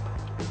 minutes.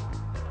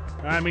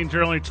 That means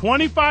you're only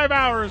 25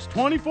 hours,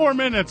 24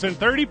 minutes, and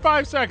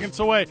 35 seconds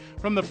away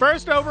from the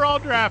first overall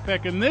draft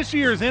pick in this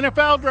year's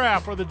NFL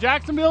Draft, where the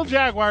Jacksonville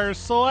Jaguars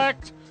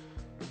select.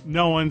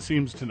 No one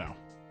seems to know.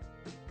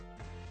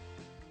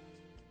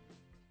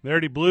 They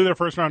already blew their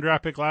first-round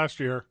draft pick last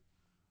year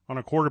on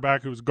a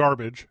quarterback who was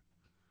garbage.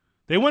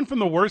 They went from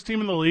the worst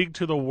team in the league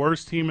to the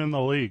worst team in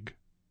the league.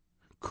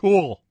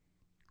 Cool.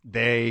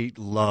 They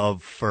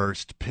love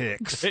first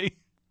picks. Fred,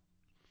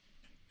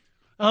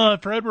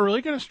 we're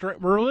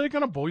really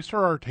gonna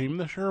bolster our team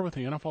this year with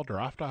the NFL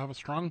Draft. I have a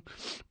strong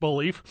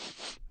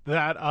belief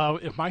that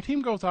if my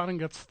team goes out and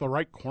gets the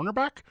right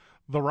cornerback,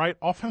 the right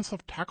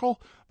offensive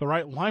tackle, the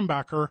right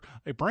linebacker,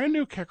 a brand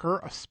new kicker,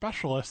 a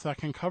specialist that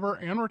can cover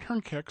and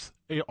return kicks,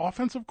 a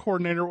offensive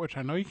coordinator, which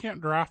I know you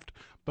can't draft,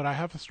 but I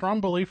have a strong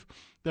belief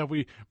that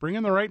we bring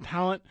in the right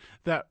talent,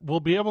 that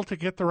we'll be able to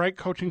get the right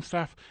coaching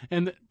staff.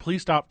 And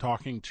please stop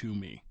talking to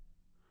me.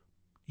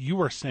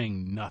 You are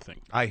saying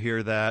nothing. I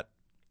hear that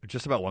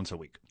just about once a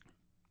week.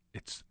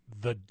 It's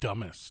the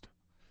dumbest.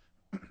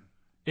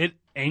 It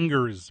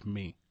angers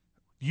me.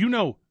 You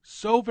know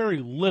so very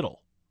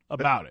little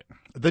about it.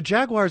 The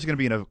Jaguars are going to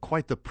be in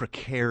quite the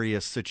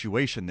precarious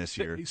situation this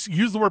year.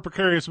 Use the word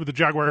precarious with a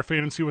Jaguar fan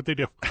and see what they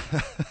do.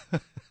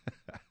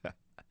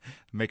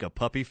 Make a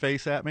puppy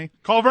face at me?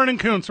 Call Vernon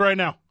Kuntz right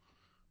now.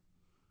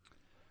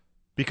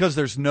 Because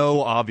there's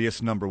no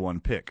obvious number one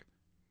pick.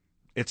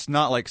 It's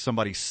not like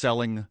somebody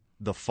selling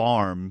the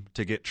farm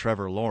to get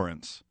Trevor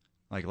Lawrence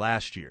like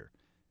last year.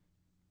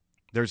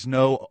 There's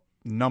no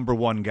number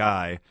one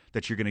guy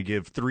that you're going to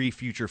give 3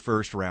 future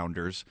first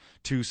rounders,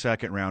 2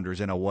 second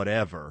rounders, and a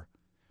whatever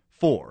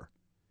for.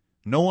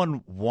 No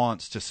one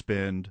wants to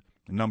spend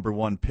number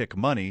one pick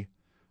money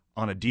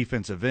on a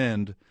defensive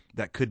end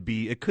that could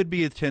be a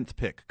 10th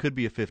pick, could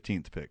be a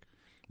 15th pick.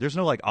 There's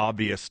no like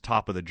obvious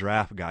top of the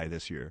draft guy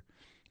this year.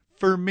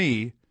 For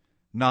me,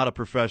 not a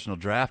professional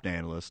draft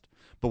analyst,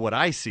 but what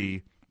I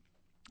see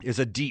is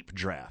a deep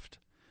draft.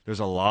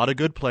 There's a lot of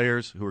good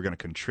players who are going to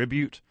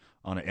contribute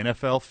on an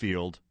NFL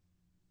field,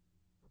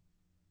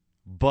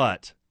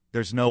 but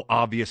there's no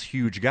obvious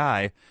huge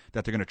guy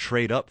that they're going to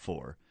trade up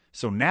for.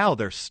 So now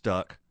they're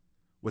stuck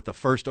with the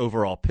first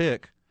overall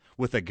pick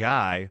with a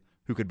guy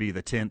who could be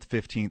the 10th,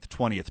 15th,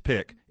 20th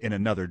pick in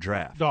another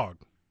draft. Dog,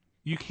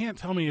 you can't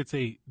tell me it's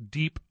a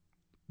deep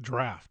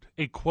draft,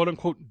 a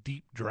quote-unquote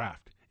deep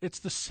draft. It's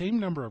the same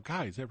number of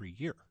guys every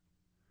year.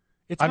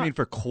 I mean,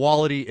 for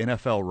quality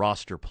NFL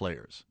roster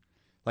players,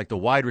 like the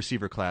wide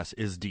receiver class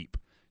is deep.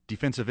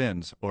 Defensive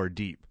ends are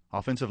deep.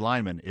 Offensive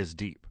linemen is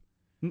deep.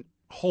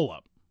 Hold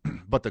up.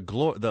 But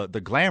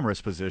the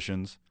glamorous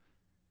positions,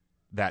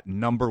 that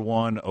number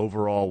one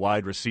overall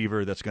wide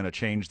receiver that's going to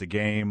change the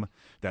game,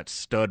 that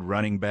stud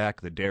running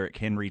back, the Derrick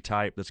Henry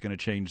type that's going to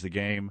change the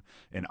game,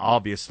 and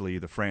obviously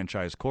the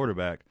franchise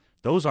quarterback,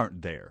 those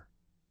aren't there.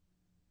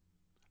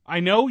 I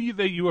know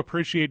that you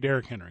appreciate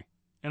Derrick Henry,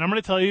 and I'm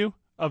going to tell you,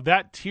 of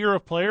that tier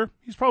of player,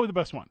 he's probably the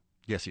best one.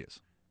 Yes, he is.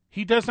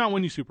 He does not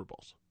win you Super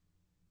Bowls.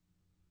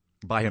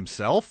 By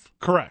himself?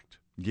 Correct.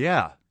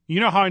 Yeah. You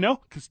know how I know?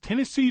 Because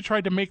Tennessee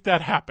tried to make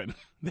that happen.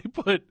 They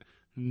put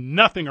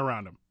nothing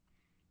around him.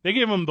 They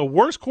gave him the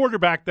worst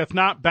quarterback that's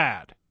not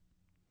bad.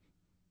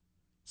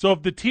 So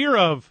if the tier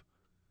of,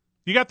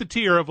 you got the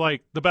tier of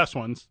like the best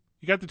ones,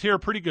 you got the tier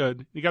of pretty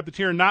good, you got the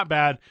tier of not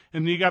bad,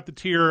 and then you got the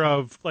tier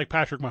of like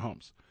Patrick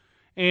Mahomes.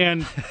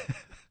 And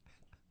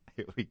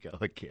here we go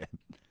again.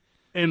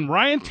 And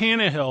Ryan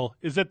Tannehill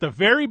is at the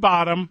very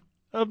bottom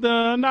of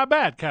the not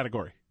bad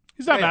category.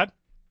 He's not bad.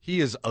 He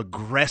is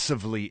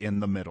aggressively in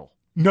the middle.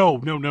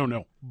 No.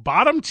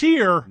 Bottom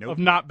tier Nope. of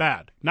not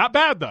bad. Not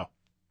bad, though.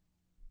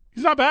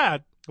 He's not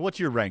bad. What's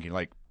your ranking?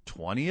 Like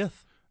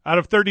 20th? Out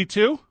of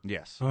 32,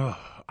 Yes.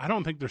 I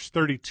don't think there's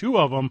 32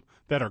 of them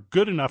that are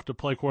good enough to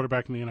play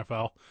quarterback in the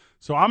NFL.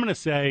 So I'm going to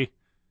say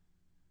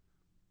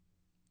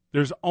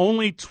there's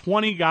only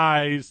 20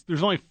 guys.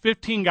 There's only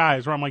 15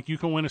 guys where I'm like, you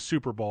can win a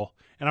Super Bowl.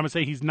 And I'm going to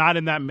say he's not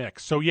in that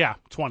mix. So, yeah,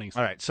 20s.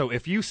 All right. So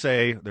if you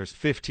say there's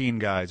 15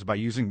 guys, by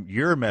using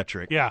your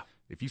metric, Yeah.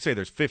 if you say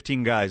there's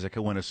 15 guys that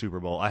could win a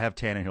Super Bowl, I have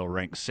Tannehill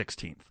ranked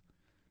 16th.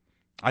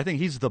 I think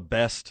he's the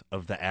best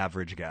of the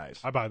average guys.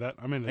 I buy that.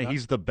 I'm into And that.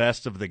 he's the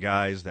best of the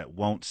guys that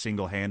won't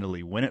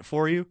single-handedly win it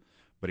for you,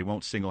 but he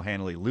won't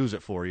single-handedly lose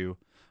it for you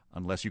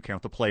unless you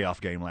count the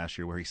playoff game last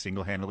year where he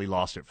single-handedly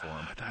lost it for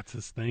him. That's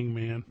his thing,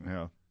 man.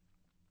 Yeah.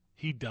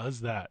 He does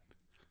that.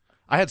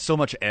 I had so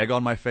much egg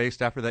on my face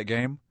after that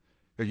game.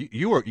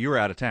 You were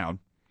out of town,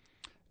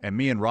 and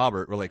me and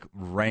Robert were like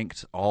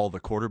ranked all the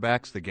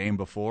quarterbacks the game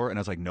before, and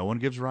I was like, no one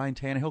gives Ryan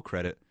Tannehill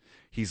credit.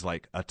 He's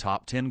like a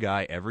top 10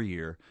 guy every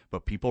year,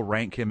 but people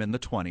rank him in the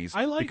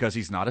 20s because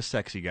he's not a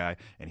sexy guy,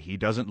 and he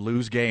doesn't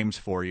lose games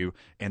for you.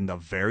 And the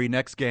very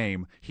next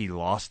game, he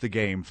lost the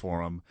game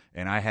for him,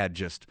 and I had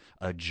just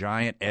a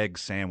giant egg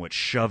sandwich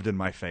shoved in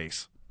my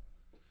face.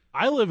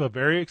 I live a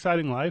very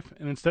exciting life,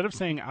 and instead of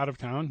saying out of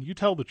town, you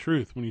tell the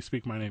truth when you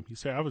speak my name. You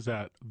say, I was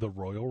at the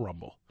Royal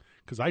Rumble,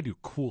 because I do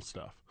cool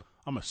stuff.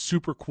 I'm a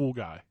super cool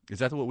guy. Is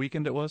that what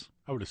weekend it was?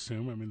 I would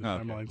assume. I mean, the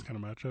Okay. timelines kind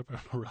of match up. I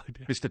have no real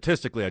idea.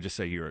 Statistically, I just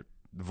say you're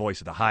the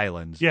voice of the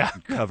Highlands, Yeah.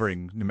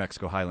 covering New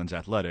Mexico Highlands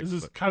athletics.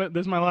 This but-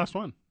 is my last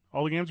one.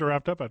 All the games are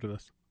wrapped up after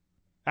this.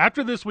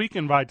 After this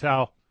weekend,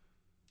 Vital,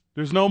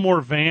 there's no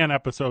more van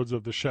episodes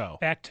of the show.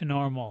 Back to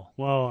normal.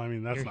 Well, I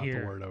mean, that's You're not here.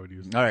 the word I would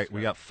use. All right,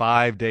 we got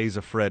 5 days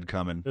of Fred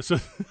coming. This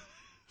is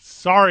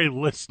sorry,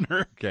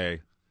 listener.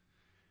 Okay.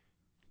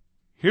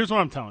 Here's what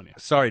I'm telling you.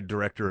 Sorry,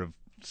 Director of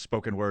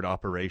Spoken Word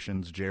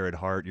Operations, Jared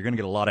Hart. You're going to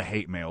get a lot of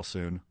hate mail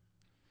soon.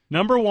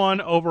 Number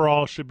one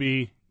overall should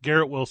be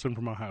Garrett Wilson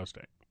from Ohio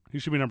State. He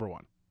should be number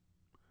one.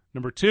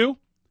 Number two,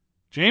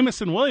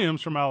 Jamison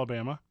Williams from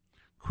Alabama.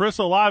 Chris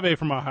Olave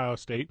from Ohio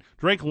State.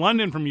 Drake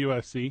London from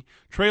USC.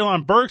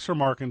 Treylon Burks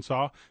from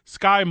Arkansas.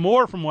 Sky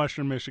Moore from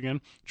Western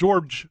Michigan.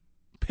 George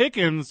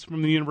Pickens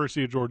from the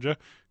University of Georgia.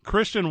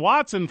 Christian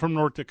Watson from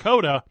North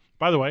Dakota.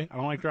 By the way, I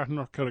don't like drafting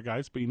North Dakota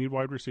guys, but you need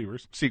wide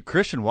receivers. See,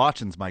 Christian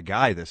Watson's my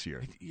guy this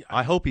year.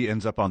 I hope he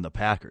ends up on the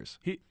Packers.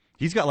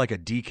 He's got like a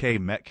DK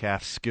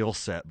Metcalf skill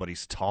set, but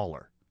he's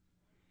taller.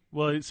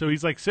 Well, so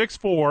he's like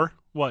 6'4",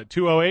 what,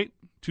 208,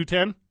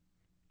 210?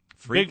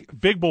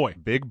 Big boy.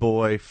 Big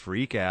boy,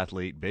 freak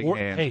athlete, big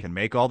hands, can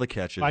make all the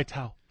catches.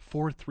 Vital,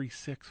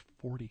 4.36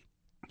 40.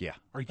 Yeah.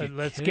 Are you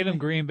Let's kidding get him, me?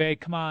 Green Bay.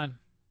 Come on.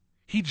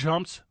 He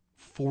jumps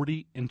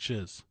 40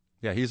 inches.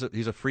 Yeah, he's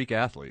a freak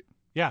athlete.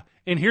 Yeah,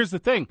 and here's the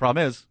thing.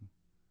 Problem is,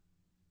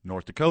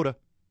 North Dakota,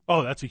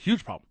 Oh, that's a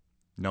huge problem.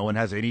 no one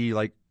has any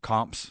like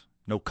comps,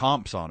 no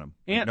comps on him.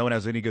 And- No one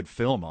has any good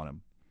film on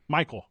him.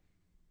 Michael,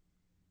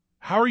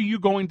 how are you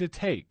going to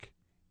take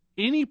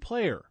any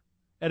player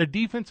at a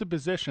defensive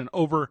position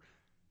over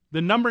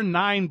the number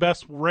 9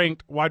 best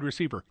ranked wide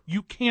receiver?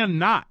 You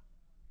cannot.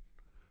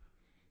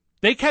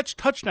 They catch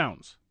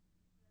touchdowns.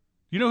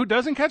 You know who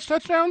doesn't catch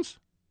touchdowns?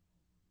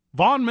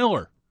 Von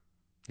Miller.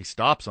 He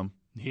stops them.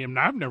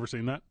 I've never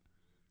seen that.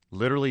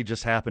 Literally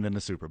just happened in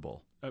the Super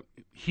Bowl.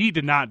 He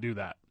did not do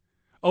that.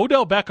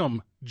 Odell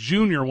Beckham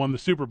Jr. won the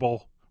Super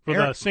Bowl for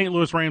the St.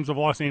 Louis Rams of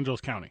Los Angeles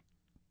County.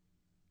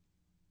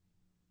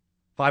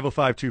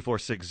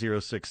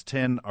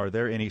 505-246-0610. Are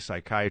there any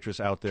psychiatrists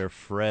out there?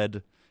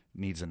 Fred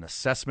needs an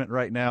assessment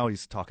right now.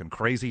 He's talking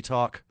crazy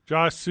talk.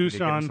 Josh Need to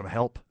get him Susan some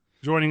help.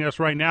 joining us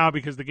right now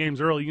because the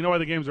game's early. You know why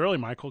the game's early,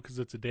 Michael? Because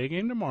it's a day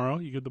game tomorrow.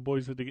 You give the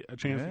boys a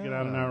chance to get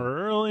out an hour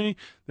early.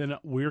 Then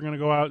we're going to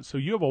go out. So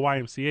you have a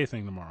YMCA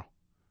thing tomorrow.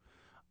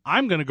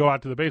 I'm going to go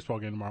out to the baseball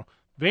game tomorrow.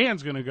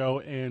 Van's going to go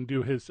and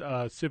do his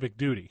civic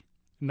duty,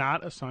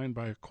 not assigned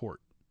by a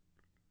court.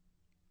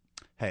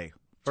 Hey,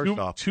 first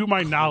off, to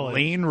my knowledge,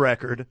 clean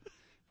record.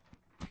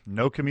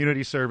 No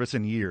community service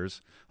in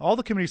years. All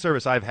the community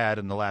service I've had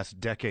in the last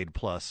decade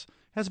plus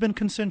has been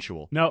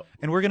consensual. No,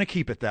 and we're going to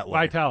keep it that way.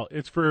 Vital,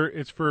 it's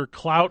for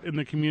clout in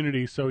the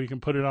community, so he can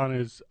put it on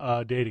his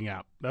dating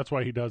app. That's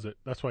why he does it.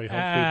 That's why he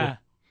helps people.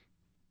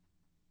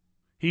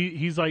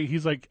 He's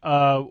like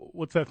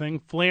what's that thing?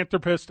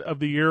 Philanthropist of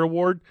the Year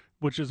award,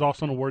 which is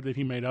also an award that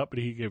he made up, but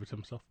he gave it to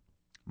himself.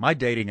 My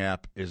dating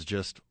app is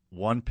just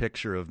one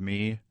picture of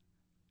me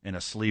in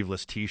a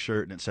sleeveless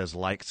T-shirt, and it says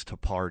 "likes to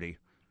party"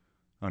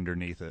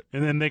 underneath it.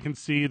 And then they can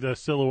see the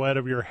silhouette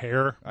of your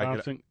hair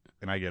bouncing.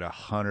 I get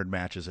 100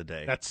 matches a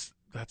day.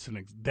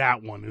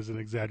 That one is an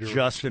exaggeration.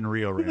 Just in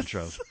Rio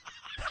Rancho.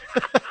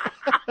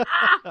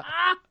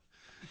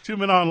 2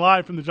 Men on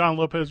live from the John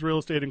Lopez Real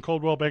Estate and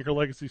Coldwell Banker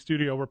Legacy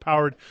Studio. We're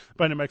powered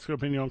by New Mexico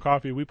Pinion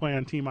Coffee. We play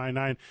on Team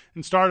I-9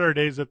 and start our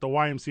days at the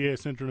YMCA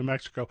Center, New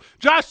Mexico.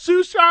 Josh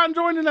Susan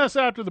joining us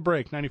after the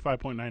break.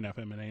 95.9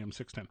 FM and AM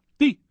 610.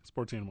 The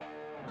Sports Animal.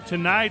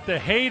 Tonight, the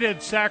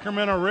hated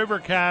Sacramento River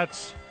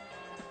Cats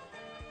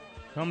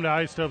Come to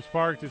Isotopes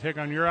Park to take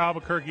on your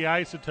Albuquerque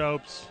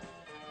Isotopes.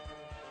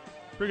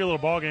 Pretty good little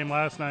ball game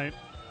last night.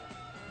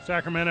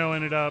 Sacramento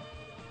ended up,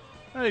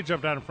 they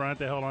jumped out in front.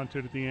 They held on to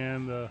it at the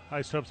end. The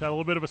Isotopes had a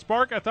little bit of a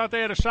spark. I thought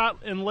they had a shot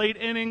in late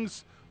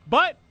innings,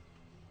 but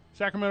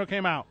Sacramento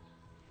came out.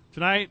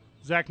 Tonight,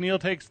 Zach Neal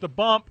takes the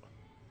bump,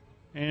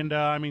 and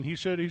he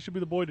should be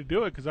the boy to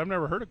do it because I've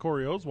never heard of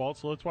Corey Oswalt,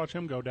 so let's watch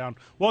him go down.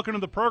 Welcome to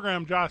the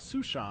program, Josh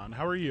Sushan.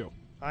 How are you?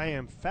 I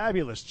am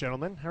fabulous,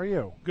 gentlemen. How are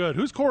you? Good.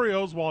 Who's Corey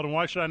Oswalt, and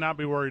why should I not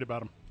be worried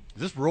about him?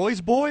 Is this Roy's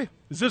boy?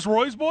 Is this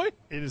Roy's boy?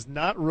 It is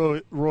not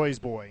Roy's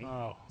boy.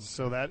 Oh.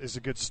 So that is a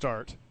good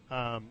start.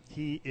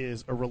 He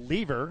is a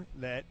reliever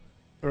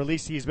or at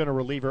least he's been a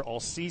reliever all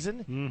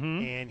season,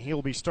 and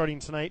he'll be starting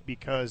tonight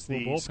because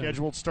the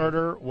scheduled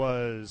starter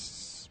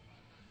was –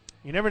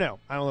 you never know.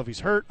 I don't know if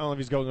he's hurt. I don't know if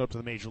he's going up to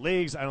the major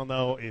leagues. I don't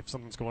know if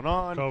something's going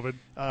on.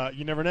 COVID.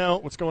 You never know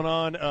what's going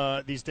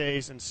on these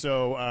days. And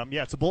so,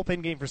 it's a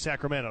bullpen game for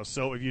Sacramento.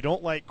 So if you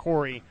don't like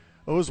Corey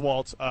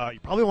Oswalt, you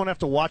probably won't have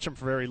to watch him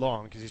for very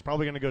long because he's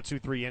probably going to go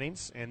 2-3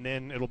 innings, and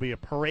then it'll be a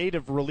parade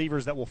of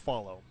relievers that will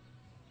follow.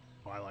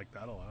 Oh, I like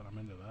that a lot. I'm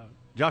into that.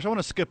 Josh, I want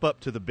to skip up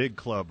to the big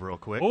club real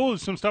quick. Oh,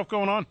 there's some stuff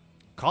going on.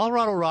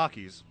 Colorado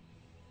Rockies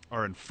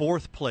are in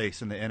 4th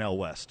place in the NL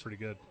West. Pretty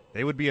good.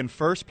 They would be in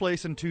 1st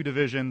place in 2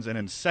 divisions and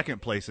in 2nd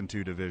place in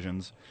 2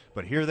 divisions,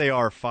 but here they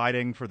are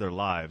fighting for their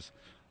lives.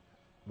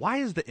 Why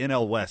is the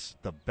NL West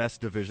the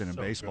best division in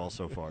baseball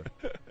so far?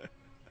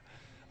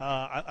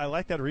 I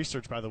like that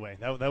research, by the way.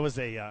 That was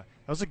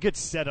a good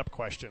setup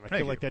question. I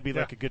feel like that'd be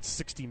like a good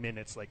 60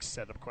 minutes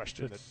setup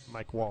question that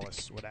Mike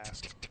Wallace would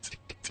ask.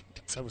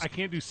 I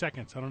can't do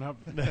seconds. I don't have.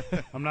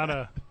 I'm not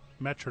a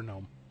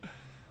metronome.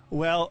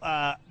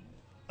 Well,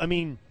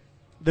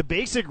 the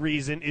basic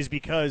reason is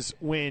because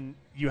when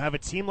you have a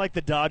team like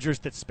the Dodgers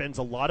that spends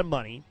a lot of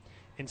money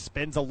and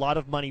spends a lot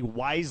of money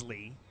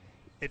wisely,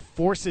 it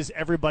forces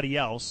everybody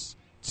else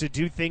to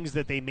do things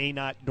that they may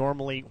not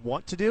normally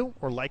want to do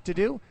or like to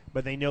do,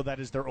 but they know that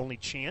is their only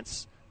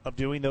chance of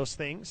doing those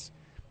things.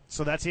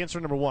 So that's answer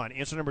number one.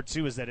 Answer number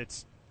two is that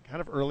it's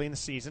kind of early in the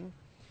season.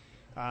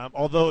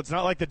 Although it's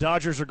not like the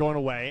Dodgers are going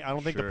away. I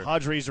don't think the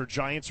Padres or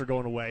Giants are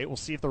going away. We'll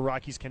see if the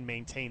Rockies can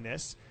maintain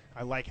this.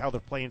 I like how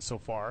they're playing so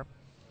far.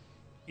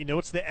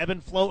 It's the ebb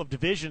and flow of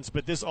divisions,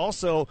 but this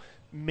also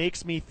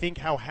makes me think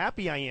how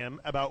happy I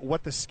am about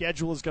what the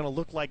schedule is going to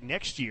look like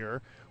next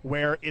year,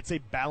 where it's a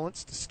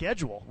balanced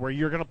schedule, where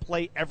you're going to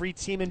play every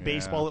team in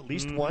baseball at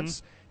least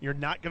once. You're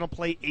not going to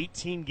play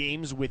 18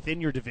 games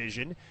within your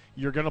division.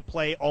 You're going to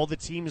play all the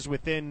teams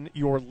within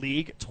your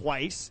league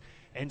twice.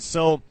 And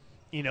so,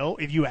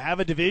 if you have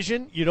a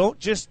division, you don't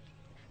just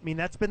 –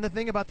 that's been the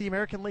thing about the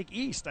American League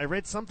East. I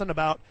read something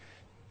about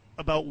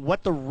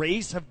what the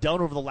Rays have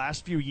done over the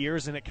last few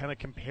years, and it kind of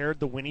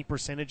compared the winning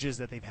percentages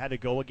that they've had to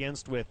go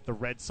against with the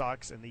Red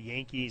Sox and the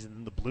Yankees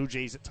and the Blue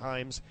Jays at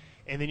times,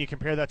 and then you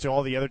compare that to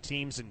all the other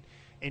teams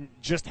and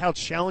just how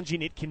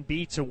challenging it can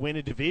be to win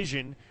a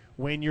division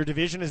when your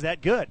division is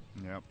that good.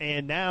 Yep.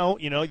 And now,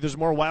 there's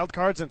more wild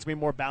cards and it's going to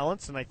be more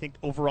balanced, and I think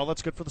overall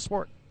that's good for the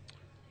sport.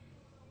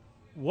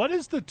 What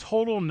is the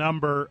total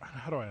number –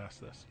 how do I ask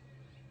this?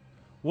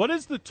 What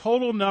is the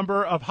total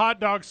number of hot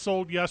dogs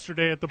sold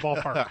yesterday at the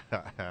ballpark?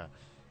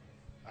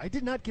 I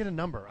did not get a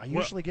number. I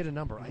usually get a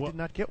number. I did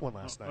not get one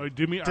last night.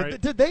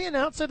 Did they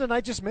announce it and I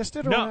just missed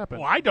it, or no, what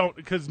happened? Well, I don't,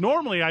 because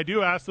normally I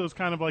do ask those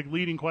kind of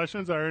leading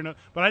questions. But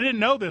I didn't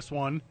know this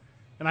one,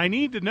 and I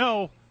need to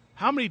know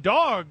how many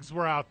dogs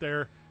were out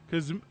there,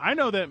 because I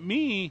know that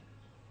me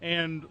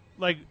and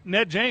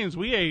Ned James,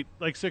 we ate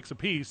 6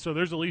 apiece, so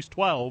there's at least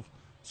 12.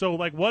 So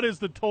what is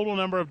the total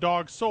number of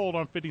dogs sold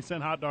on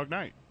 50-cent hot dog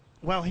night?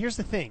 Well, here's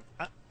the thing.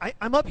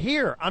 I'm up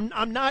here.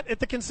 I'm not at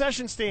the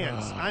concession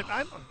stands.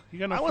 I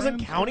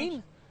wasn't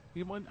counting.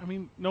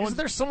 No Is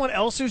there someone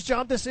else whose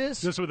job this is?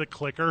 Just with a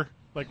clicker,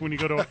 when you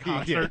go to a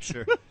concert.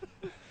 Yeah,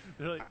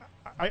 sure.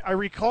 I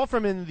recall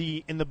from in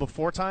the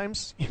before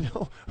times,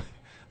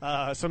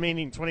 so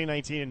meaning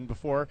 2019 and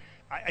before,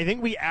 I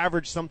think we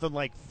averaged something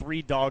like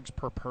 3 dogs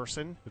per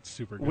person. That's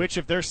super good. Which,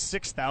 if there's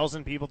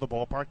 6,000 people at the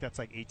ballpark,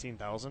 that's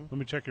 18,000. Let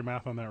me check your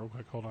math on that real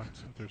quick. Hold on.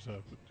 There's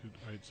so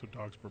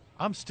dogs per.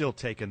 I'm still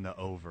taking the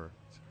over.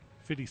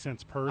 50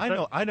 cents per.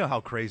 I know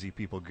how crazy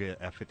people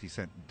get at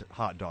 50-cent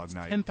hot dog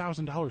night.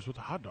 $10,000 worth of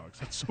hot dogs.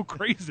 That's so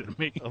crazy to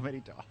me. So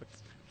many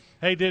dogs.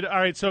 Hey, all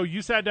right, so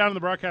you sat down in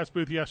the broadcast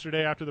booth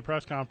yesterday after the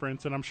press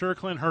conference, and I'm sure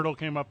Clint Hurdle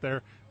came up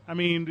there.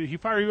 Did he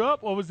fire you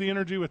up? What was the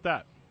energy with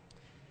that?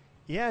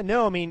 Yeah,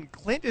 no,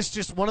 Clint is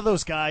just one of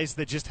those guys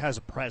that just has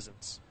a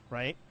presence,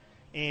 right?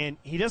 And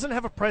he doesn't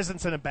have a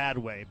presence in a bad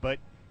way, but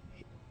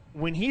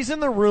when he's in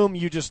the room,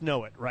 you just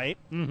know it, right?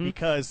 Mm-hmm.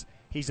 Because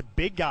he's a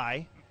big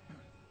guy,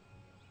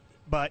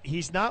 but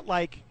he's not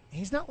like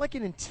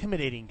an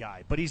intimidating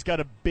guy, but he's got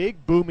a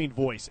big booming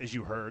voice, as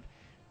you heard.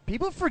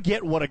 People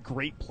forget what a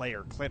great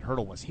player Clint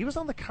Hurdle was. He was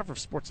on the cover of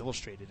Sports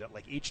Illustrated at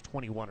age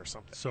 21 or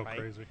something. So right?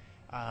 Crazy.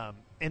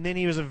 And then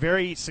he was a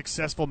very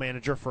successful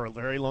manager for a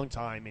very long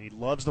time, and he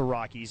loves the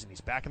Rockies, and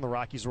he's back in the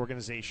Rockies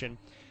organization.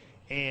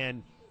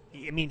 And,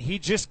 he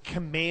just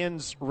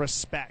commands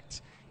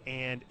respect.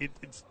 and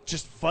it's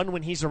just fun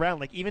when he's around.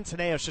 Like even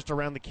today, I was just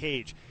around the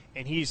cage,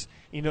 and he's,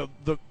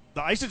 the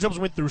Isotopes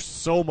went through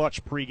so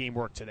much pregame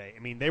work today. I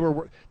mean,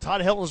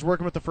 Todd Helton was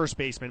working with the first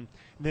baseman,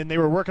 then they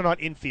were working on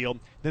infield,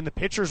 then the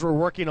pitchers were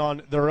working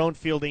on their own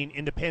fielding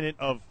independent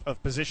of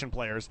position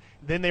players,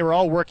 then they were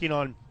all working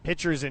on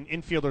pitchers and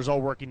infielders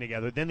all working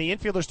together. Then the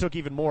infielders took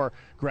even more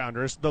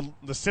grounders.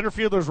 The center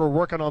fielders were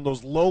working on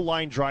those low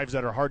line drives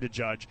that are hard to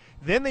judge.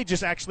 Then they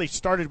just actually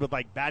started with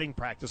like batting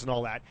practice and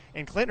all that.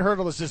 And Clint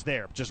Hurdle is just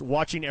there, just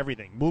watching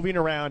everything, moving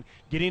around,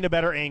 getting a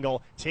better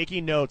angle,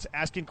 taking notes,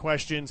 asking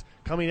questions,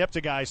 coming up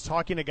to guys,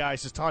 talking to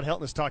guys. As Todd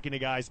Helton is talking to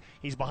guys,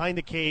 he's behind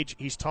the cage,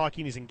 he's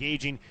talking, he's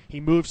engaging. He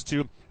moves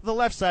to the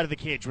left side of the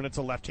cage when it's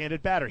a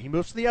left-handed batter. He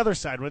moves to the other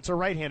side when it's a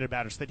right-handed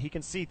batter so that he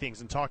can see things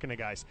and talking to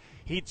guys.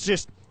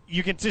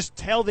 You can just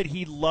tell that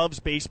he loves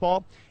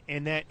baseball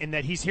and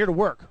that he's here to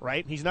work,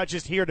 right? He's not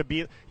just here to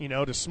be,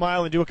 to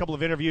smile and do a couple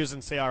of interviews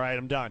and say, all right,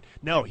 I'm done.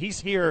 No,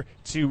 he's here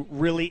to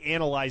really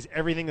analyze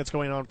everything that's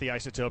going on with the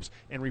Isotopes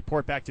and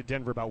report back to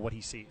Denver about what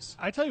he sees.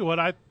 I tell you what,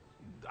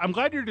 I'm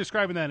glad you're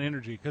describing that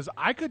energy, because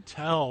I could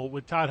tell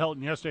with Todd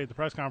Helton yesterday at the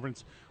press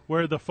conference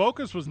where the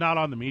focus was not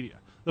on the media.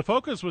 The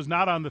focus was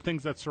not on the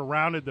things that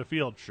surrounded the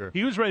field. Sure.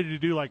 He was ready to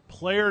do like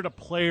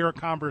player-to-player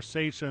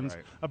conversations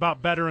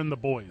about bettering the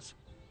boys.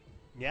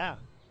 Yeah,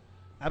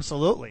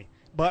 absolutely.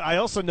 But I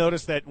also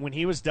noticed that when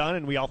he was done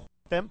and we all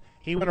thanked them,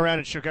 he went around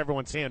and shook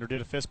everyone's hand or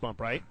did a fist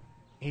bump, right?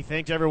 He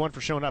thanked everyone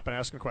for showing up and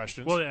asking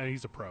questions. Well, yeah,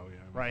 he's a pro, yeah.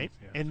 Right?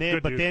 Yeah. And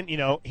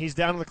then, he's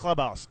down in the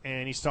clubhouse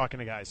and he's talking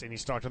to guys and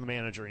he's talking to the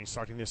manager and he's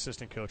talking to the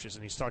assistant coaches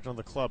and he's talking to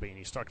the clubbing and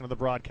he's talking to the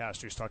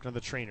broadcaster, he's talking to the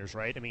trainers,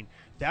 right? I mean,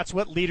 that's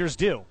what leaders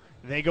do.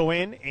 They go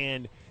in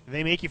and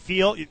they make you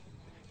feel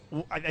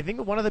 – I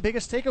think one of the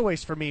biggest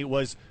takeaways for me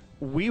was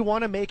we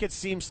want to make it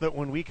seem so that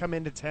when we come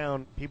into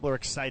town, people are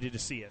excited to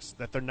see us,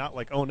 that they're not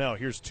like, oh, no,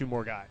 here's two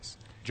more guys.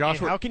 Josh,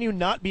 how can you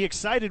not be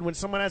excited when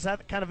someone has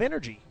that kind of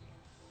energy?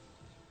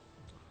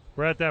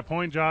 We're at that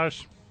point,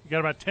 Josh. You got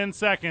about 10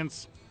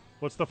 seconds.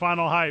 What's the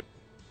final hype?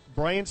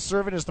 Brian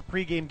Servant is the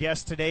pregame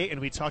guest today, and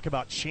we talk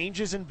about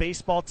changes in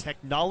baseball,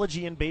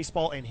 technology in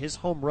baseball, and his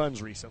home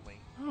runs recently.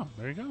 Oh,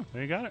 there you go.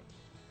 There you got it.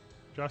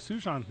 Josh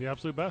Sushan, the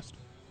absolute best.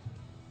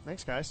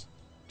 Thanks, guys.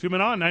 2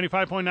 Men On,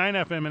 95.9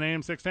 FM and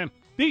AM 610.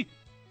 The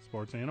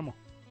Sports Animal.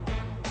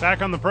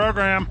 Back on the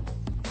program.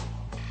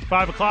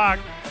 5 o'clock.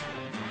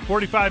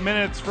 45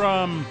 minutes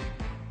from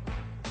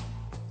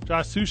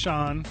Josh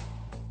Sushan.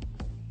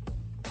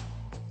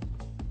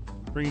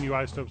 Bringing you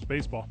Isotopes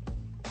baseball.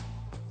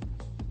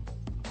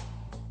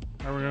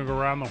 All right, we're going to go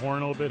around the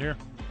horn a little bit here.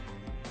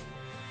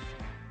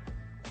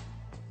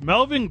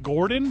 Melvin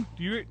Gordon.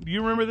 Do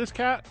you remember this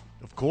cat?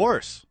 Of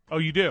course. Oh,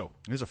 you do?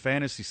 He was a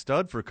fantasy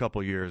stud for a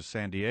couple years.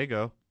 San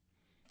Diego.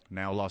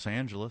 Now Los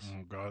Angeles.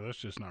 Oh, God, that's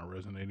just not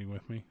resonating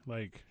with me.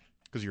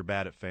 Because you're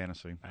bad at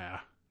fantasy.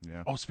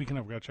 Yeah. Oh, speaking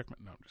of, I've got to check my...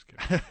 No, I'm just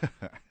kidding.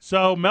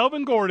 So,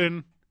 Melvin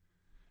Gordon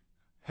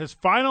has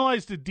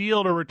finalized a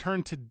deal to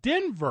return to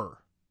Denver.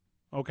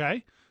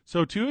 Okay?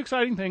 So, two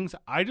exciting things.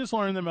 I just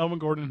learned that Melvin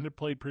Gordon had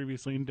played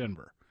previously in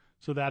Denver.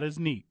 So, that is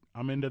neat.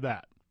 I'm into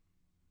that.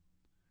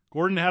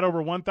 Gordon had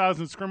over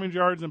 1,000 scrimmage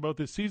yards in both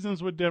his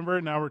seasons with Denver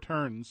and now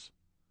returns.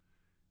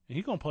 And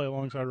he's going to play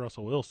alongside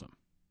Russell Wilson.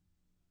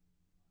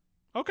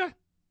 Okay.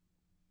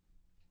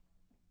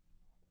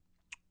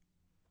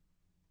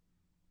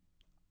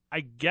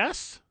 I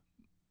guess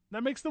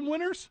that makes them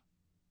winners.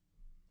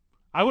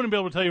 I wouldn't be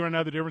able to tell you right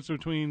now the difference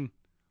between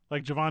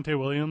Javonte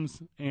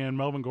Williams and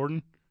Melvin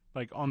Gordon,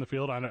 on the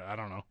field. I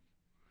don't know.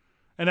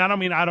 And I don't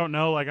mean I don't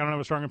know, I don't have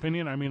a strong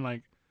opinion. I mean,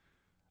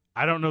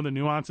 I don't know the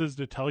nuances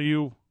to tell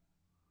you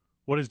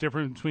what is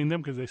different between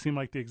them because they seem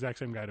like the exact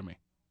same guy to me.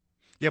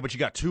 Yeah, but you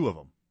got two of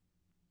them.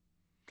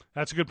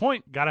 That's a good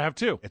point. Got to have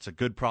two. It's a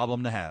good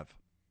problem to have.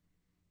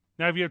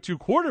 Now, if you have two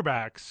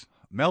quarterbacks...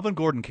 Melvin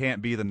Gordon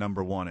can't be the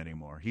number one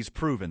anymore. He's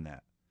proven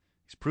that.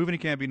 He's proven he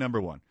can't be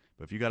number one.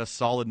 But if you got a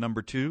solid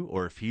number two,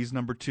 or if he's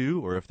number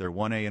two, or if they're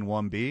 1A and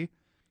 1B,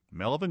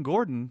 Melvin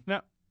Gordon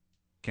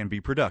can be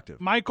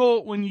productive.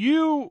 Michael,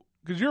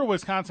 because you're a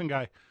Wisconsin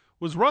guy,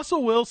 was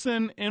Russell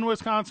Wilson in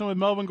Wisconsin with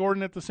Melvin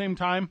Gordon at the same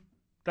time?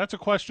 That's a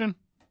question.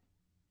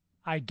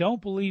 I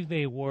don't believe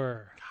they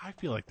were. I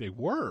feel like they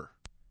were.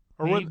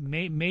 Or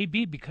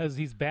maybe because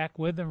he's back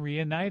with them,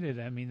 reunited.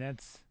 I mean,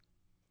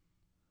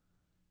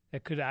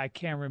 I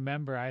can't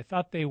remember. I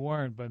thought they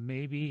weren't, but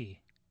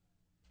maybe.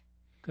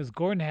 Because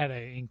Gordon had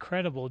an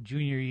incredible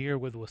junior year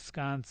with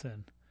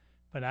Wisconsin,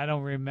 but I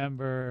don't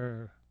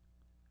remember.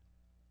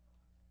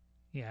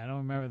 Yeah, I don't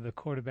remember the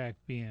quarterback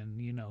being,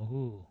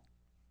 who.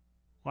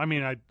 Well, I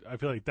mean, I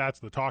feel like that's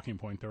the talking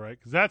point, though, right?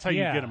 Because that's how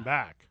you get him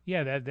back.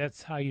 Yeah,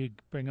 that's how you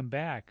bring him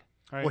back.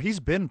 Right? Well, he's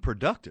been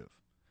productive.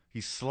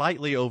 He's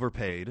slightly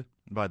overpaid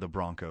by the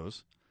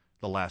Broncos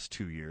the last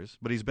 2 years,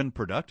 but he's been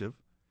productive.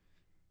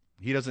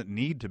 He doesn't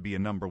need to be a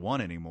number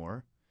one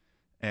anymore.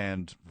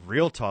 And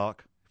real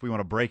talk, if we want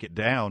to break it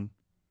down,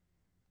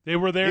 they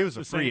were there. He was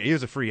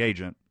a free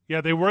agent. Yeah,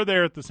 they were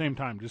there at the same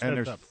time. And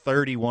there's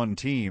 31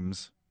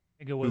 teams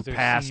who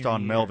passed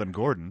on Melvin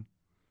Gordon.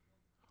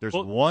 There's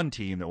one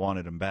team that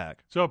wanted him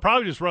back. So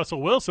probably just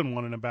Russell Wilson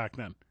wanted him back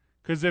then.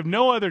 Because if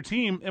no other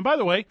team, and by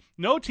the way,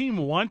 no team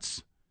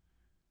wants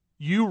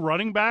you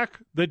running back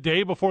the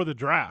day before the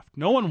draft.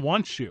 No one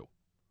wants you.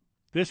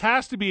 This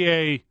has to be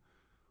a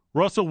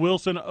Russell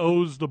Wilson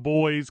owes the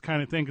boys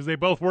kind of thing because they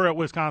both were at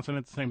Wisconsin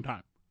at the same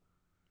time.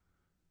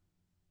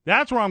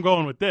 That's where I'm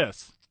going with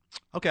this.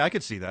 Okay, I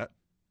could see that.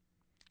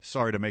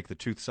 Sorry to make the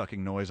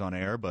tooth-sucking noise on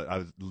air, but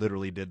I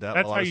literally did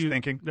that while I was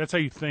thinking. That's how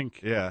you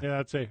think. Yeah. Yeah,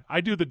 that's it. I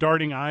do the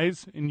darting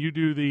eyes, and you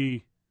do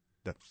the...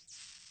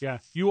 Yeah.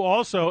 You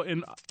also,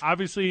 and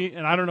obviously,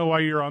 and I don't know why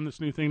you're on this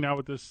new thing now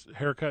with this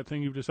haircut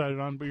thing you've decided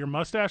on, but your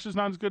mustache is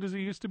not as good as it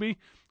used to be.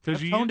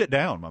 I've toned it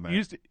down, my man.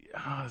 Is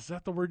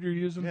that the word you're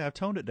using? Yeah, I've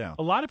toned it down.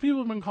 A lot of people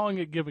have been calling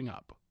it giving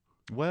up.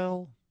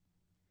 Well,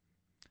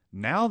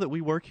 now that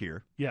we work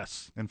here...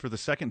 Yes. And for the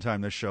second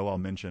time this show, I'll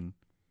mention...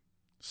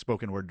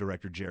 spoken word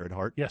director Jared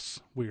Hart. Yes,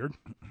 weird.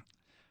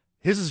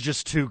 His is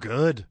just too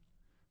good.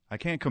 I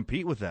can't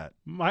compete with that.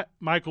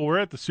 Michael, we're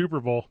at the Super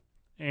Bowl,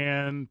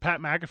 and Pat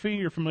McAfee,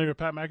 you're familiar with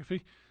Pat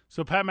McAfee?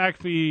 So Pat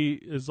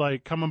McAfee is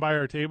like coming by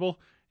our table,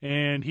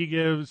 and he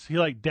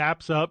like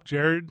daps up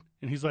Jared,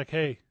 and he's like,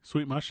 "Hey,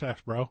 sweet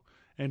mustache, bro,"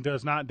 and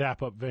does not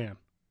dap up Van.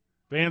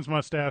 Van's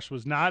mustache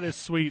was not as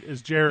sweet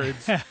as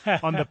Jared's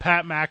on the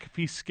Pat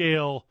McAfee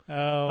scale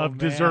of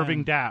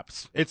deserving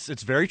daps.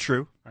 It's very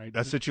true. Right.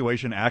 That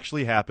situation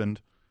actually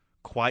happened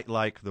quite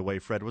like the way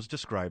Fred was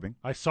describing.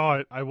 I saw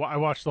it. I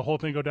watched the whole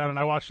thing go down, and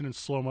I watched it in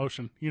slow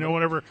motion. You know,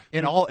 whenever...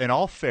 In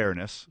all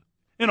fairness...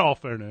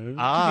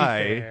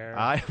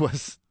 I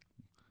was...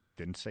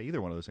 Didn't say either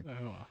one of those things.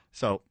 Oh, well.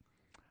 So,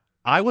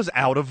 I was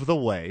out of the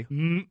way.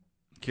 Mm.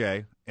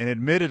 Okay. And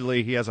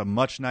admittedly, he has a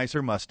much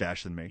nicer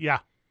mustache than me. Yeah.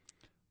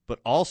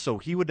 But also,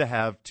 he would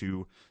have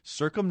to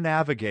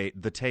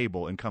circumnavigate the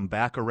table and come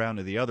back around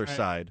to the other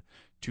side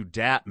to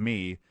dap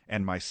me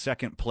and my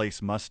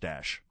second-place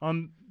mustache.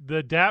 On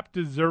the dap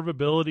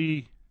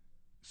deservability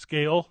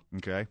scale,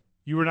 okay,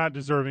 you were not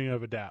deserving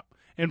of a dap.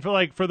 And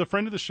for the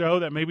friend of the show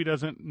that maybe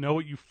doesn't know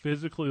what you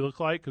physically look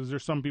like, because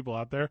there's some people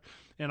out there,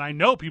 and I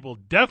know people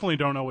definitely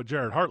don't know what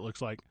Jared Hart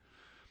looks like.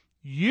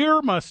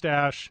 Your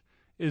mustache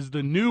is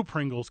the new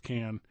Pringles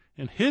can,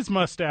 and his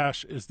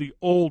mustache is the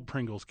old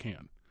Pringles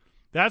can.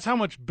 That's how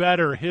much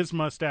better his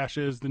mustache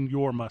is than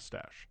your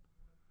mustache.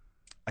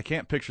 I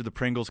can't picture the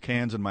Pringles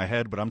cans in my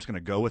head, but I'm just going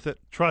to go with it.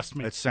 Trust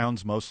me. It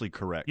sounds mostly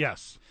correct.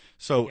 Yes.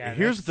 So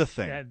here's the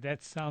thing.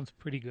 That sounds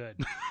pretty good.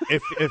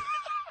 If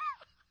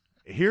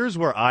here's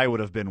where I would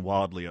have been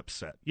wildly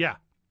upset. Yeah.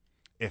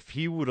 If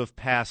he would have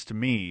passed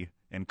me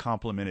and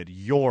complimented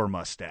your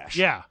mustache.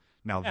 Yeah.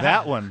 Now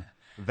that one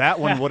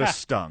would have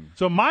stung.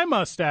 So my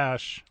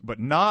mustache. But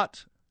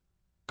not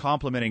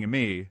complimenting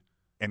me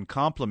and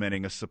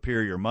complimenting a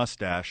superior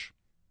mustache.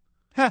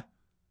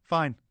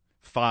 Fine.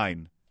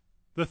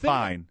 The thing.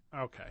 Fine.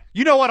 Okay.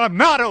 You know what? I'm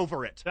not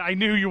over it. I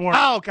knew you weren't.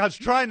 Oh, I was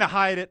trying to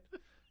hide it.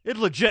 It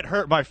legit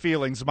hurt my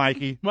feelings,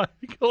 Mikey.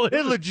 Michael,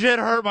 it legit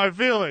hurt my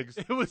feelings.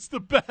 It was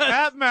the best.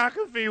 Pat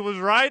McAfee was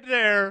right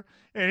there,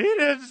 and he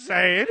didn't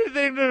say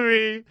anything to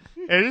me,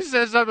 and he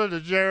said something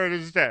to Jared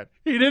instead.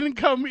 He didn't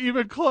come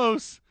even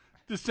close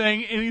to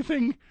saying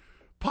anything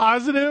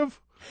positive.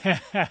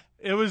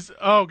 It was,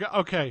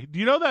 okay. Do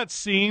you know that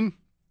scene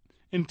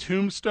in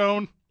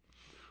Tombstone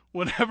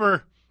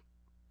whenever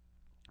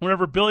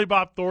Billy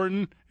Bob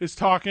Thornton is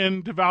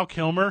talking to Val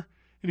Kilmer,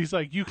 and he's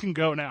like, "You can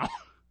go now."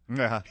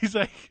 Yeah. He's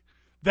like,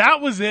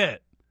 that was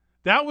it.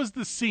 That was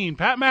the scene.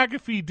 Pat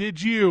McAfee did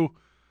you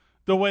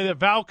the way that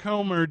Val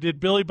Kilmer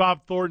did Billy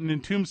Bob Thornton in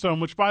Tombstone,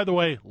 which, by the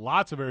way,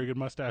 lots of very good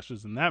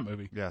mustaches in that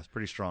movie. Yeah, it's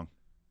pretty strong.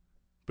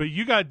 But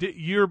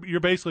you're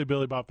basically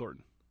Billy Bob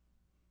Thornton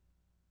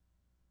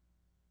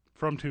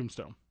from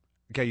Tombstone.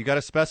 Okay, you got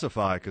to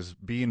specify, because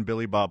being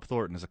Billy Bob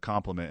Thornton is a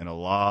compliment in a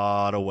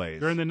lot of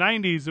ways. During the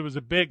 90s, it was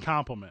a big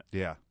compliment.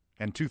 Yeah.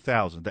 And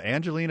 2000. The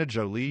Angelina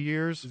Jolie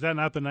years. Is that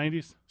not the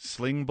 90s?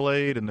 Sling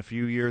Blade and the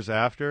few years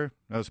after.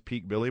 That was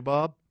peak Billy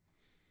Bob.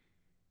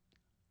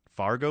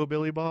 Fargo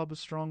Billy Bob is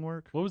strong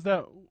work. What was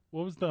that?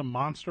 What was the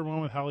monster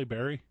one with Halle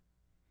Berry?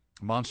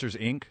 Monsters,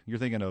 Inc.? You're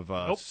thinking of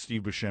Nope.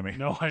 Steve Buscemi.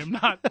 No, I am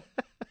not.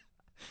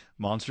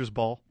 Monsters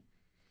Ball.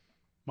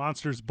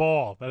 Monsters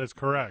Ball. That is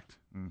correct.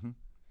 Mm-hmm.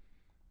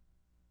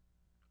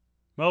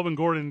 Melvin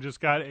Gordon just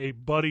got a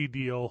buddy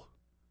deal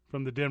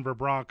from the Denver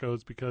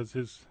Broncos because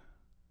his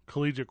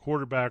collegiate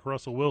quarterback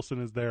Russell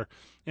Wilson is there.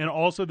 And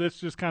also this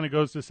just kind of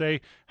goes to say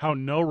how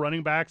no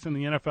running backs in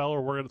the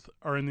NFL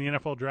are in the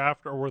NFL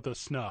draft are worth a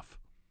snuff.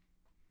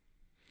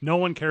 No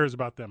one cares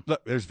about them.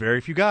 Look, there's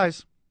very few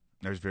guys.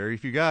 There's very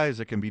few guys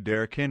that can be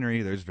Derrick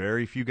Henry. There's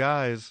very few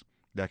guys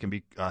that can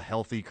be a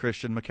healthy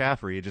Christian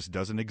McCaffrey. It just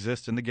doesn't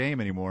exist in the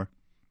game anymore.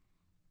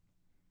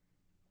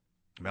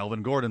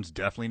 Melvin Gordon's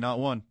definitely not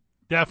one.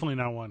 Definitely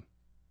not one.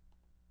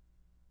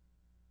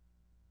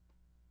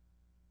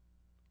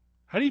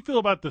 How do you feel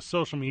about the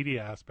social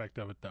media aspect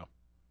of it, though?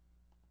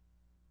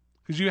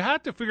 Because you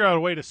have to figure out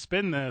a way to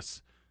spin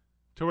this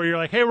to where you're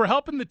like, hey, we're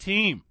helping the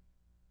team.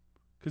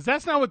 Because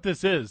that's not what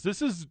this is.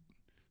 This is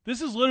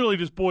literally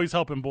just boys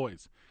helping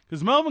boys.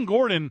 Because Melvin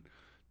Gordon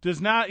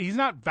he's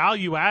not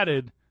value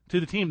added to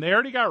the team. They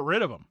already got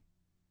rid of him.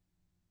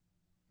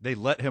 They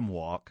let him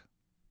walk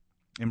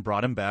and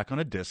brought him back on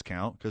a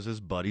discount because his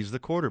buddy's the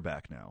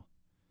quarterback now.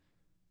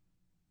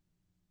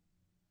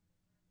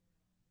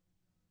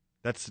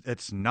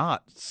 It's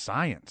not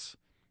science.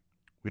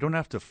 We don't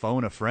have to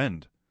phone a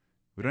friend.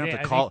 We don't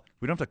have to call.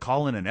 We don't have to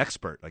call in an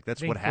expert. Like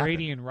that's what happened.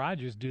 Brady and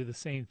Rodgers do the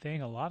same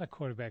thing. A lot of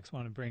quarterbacks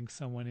want to bring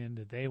someone in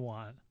that they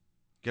want.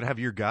 Got to have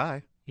your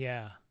guy.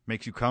 Yeah.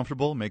 Makes you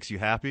comfortable. Makes you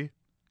happy.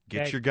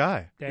 Get your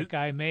guy. That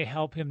guy may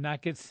help him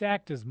not get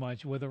sacked as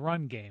much with a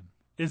run game.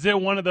 Is it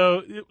one of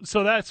those?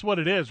 So that's what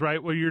it is,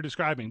 right? What you're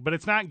describing. But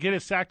it's not get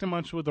us sacked as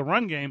much with the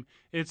run game.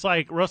 It's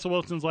like Russell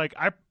Wilson's like,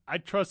 I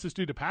trust this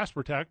dude to pass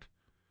protect.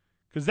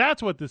 Because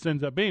that's what this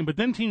ends up being. But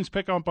then teams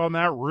pick up on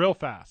that real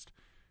fast.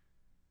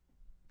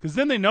 Because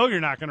then they know you're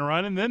not going to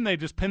run, and then they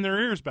just pin their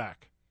ears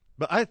back.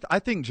 But I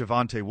think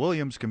Javonte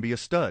Williams can be a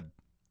stud.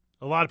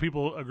 A lot of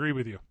people agree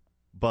with you.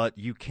 But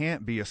you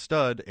can't be a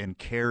stud and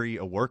carry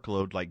a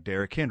workload like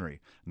Derrick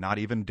Henry. Not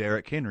even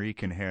Derrick Henry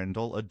can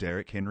handle a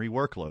Derrick Henry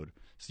workload.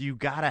 So you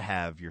got to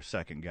have your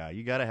second guy.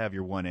 You got to have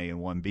your 1A and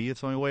 1B.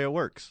 It's the only way it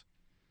works.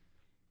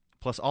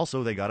 Plus,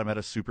 also, they got him at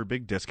a super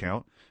big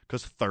discount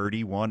because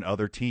 31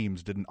 other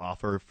teams didn't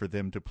offer for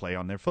them to play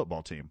on their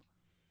football team.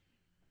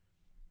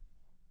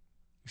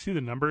 You see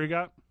the number he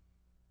got?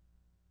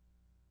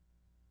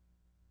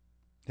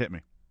 Hit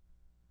me.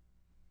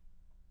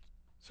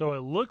 So it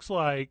looks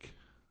like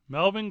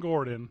Melvin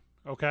Gordon,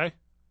 okay,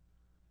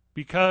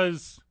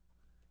 because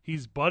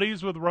he's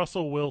buddies with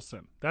Russell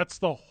Wilson. That's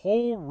the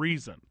whole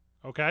reason,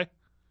 okay?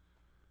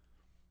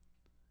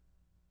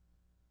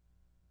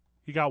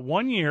 He got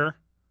 1 year,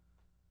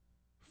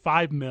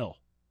 $5 million.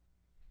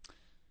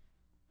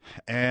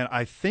 And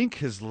I think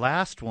his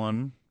last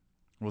one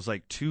was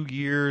like 2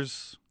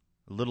 years,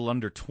 a little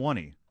under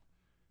 20.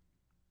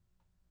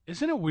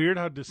 Isn't it weird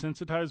how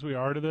desensitized we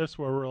are to this,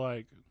 where we're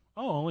like,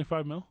 oh, only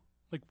 $5 million?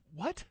 Like,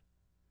 what?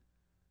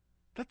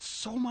 That's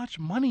so much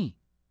money.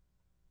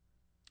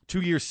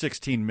 2 years,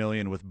 $16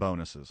 million with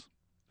bonuses.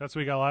 That's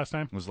what we got last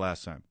time? Was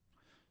last time.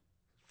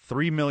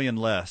 $3 million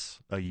less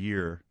a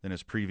year than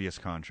his previous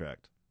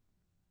contract.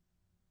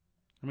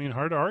 I mean,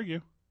 hard to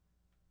argue.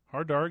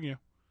 Hard to argue.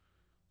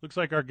 Looks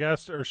like our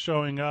guests are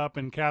showing up,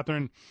 and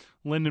Catherine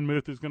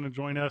Lindenmuth is going to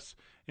join us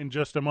in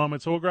just a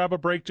moment. So we'll grab a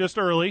break just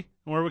early.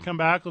 And when we come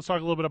back, let's talk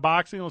a little bit of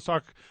boxing. Let's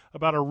talk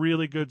about a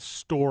really good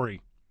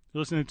story. You're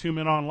listening to 2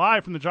 Men On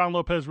live from the John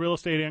Lopez Real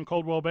Estate and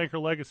Coldwell Banker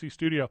Legacy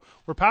Studio.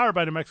 We're powered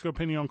by New Mexico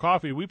Pinon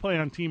Coffee. We play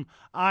on Team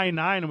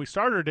I-9, and we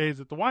start our days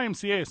at the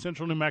YMCA of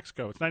Central New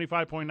Mexico. It's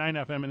 95.9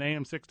 FM and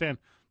AM 610,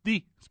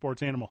 the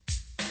sports animal.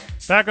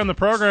 Back on the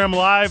program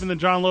live in the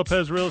John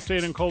Lopez Real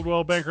Estate and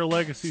Coldwell Banker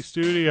Legacy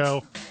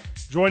Studio.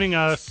 Joining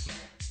us,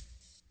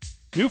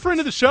 new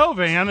friend of the show,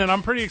 Van, and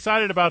I'm pretty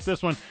excited about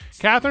this one.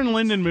 Catherine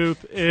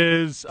Lindenmuth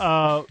is,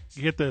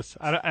 get this,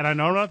 and I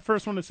know I'm not the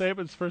first one to say it,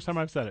 but it's the first time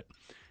I've said it.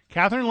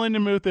 Catherine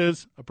Lindenmuth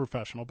is a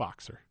professional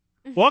boxer.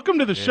 Welcome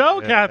to the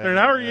show, Catherine.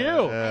 How are you?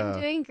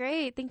 I'm doing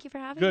great. Thank you for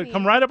having me. Good.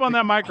 Come right up on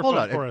that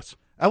microphone for us.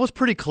 I was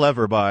pretty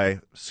clever by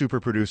super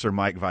producer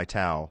Mike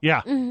Vitale.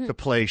 Yeah. To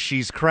play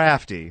She's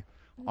Crafty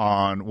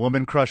on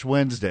Woman Crush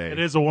Wednesday. It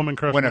is a Woman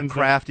Crush Wednesday. When a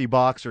crafty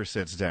boxer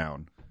sits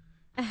down.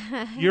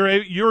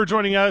 You're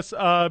joining us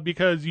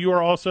because you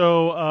are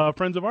also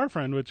friends of our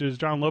friend, which is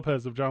John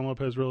Lopez of John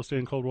Lopez Real Estate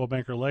and Coldwell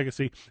Banker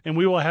Legacy, and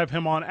we will have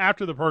him on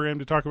after the program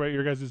to talk about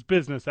your guys'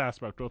 business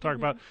aspect. We'll talk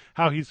about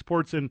how he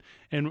supports and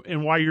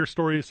why your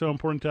story is so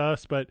important to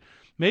us. But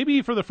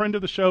maybe for the friend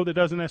of the show that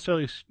doesn't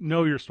necessarily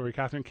know your story,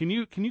 Catherine, can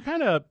you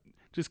kind of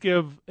just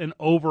give an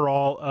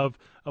overall of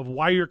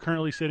why you're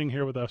currently sitting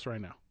here with us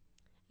right now?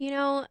 You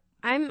know,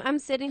 I'm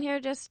sitting here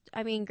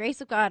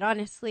grace of God,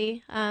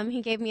 honestly.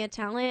 He gave me a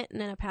talent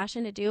and a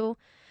passion to do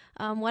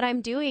what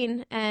I'm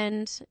doing,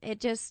 and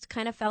it just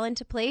kind of fell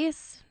into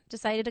place.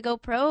 Decided to go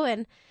pro,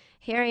 and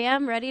here I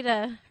am, ready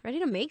to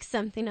make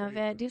something of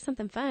it, do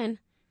something fun.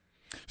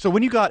 So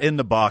when you got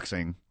into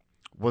boxing,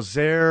 was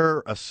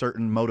there a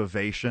certain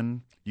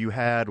motivation you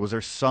had? Was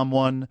there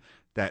someone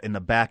that in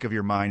the back of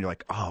your mind you're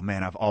like, oh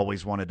man, I've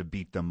always wanted to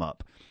beat them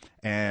up?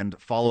 And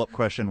follow-up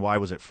question, why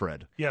was it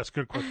Fred? Yes,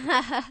 good question.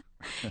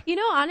 You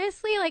know,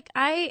 honestly, like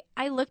I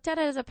looked at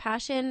it as a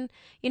passion,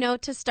 you know,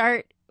 to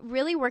start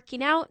really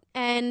working out,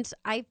 and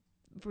I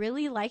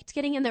really liked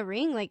getting in the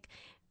ring. Like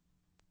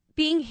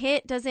being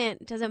hit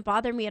doesn't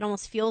bother me. It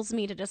almost fuels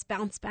me to just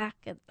bounce back.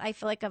 I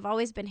feel like I've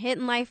always been hit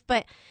in life,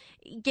 but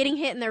getting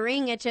hit in the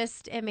ring,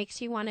 it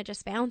makes you want to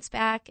just bounce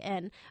back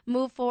and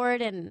move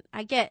forward, and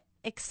I get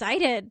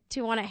excited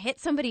to want to hit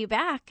somebody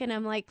back, and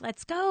I'm like,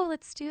 let's go,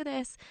 let's do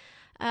this.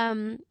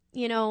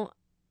 You know,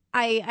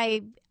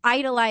 I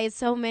idolize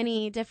so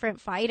many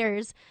different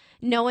fighters,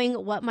 knowing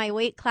what my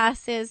weight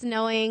class is,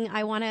 knowing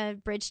I want to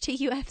bridge to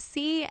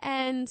UFC,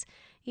 and,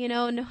 you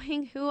know,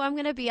 knowing who I'm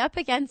going to be up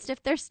against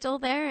if they're still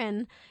there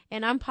and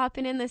I'm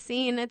popping in the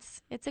scene.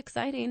 It's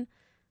exciting.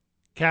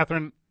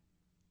 Catherine,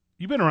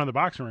 You've been around the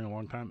boxing ring a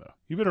long time, though.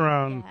 You've been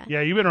around,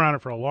 you've been around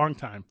it for a long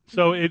time.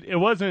 So it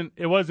wasn't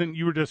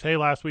you were just, hey,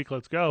 last week,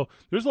 let's go.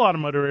 There's a lot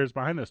of motivators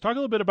behind this. Talk a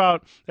little bit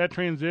about that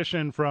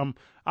transition from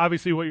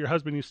obviously what your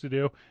husband used to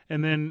do,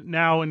 and then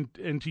now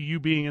into you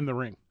being in the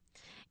ring.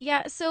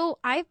 Yeah, so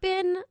I've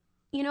been,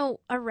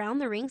 around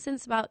the ring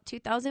since about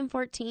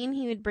 2014.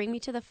 He would bring me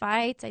to the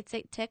fights. I'd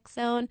sit Tick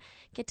Zone,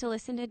 get to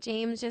listen to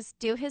James just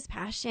do his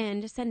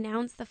passion, just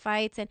announce the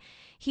fights. And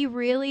he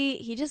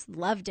just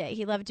loved it.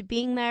 He loved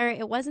being there.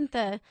 It wasn't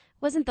the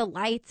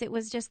lights. It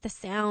was just the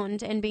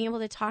sound and being able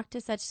to talk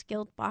to such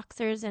skilled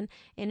boxers and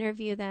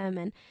interview them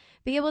and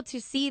be able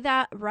to see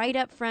that right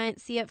up front,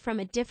 see it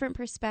from a different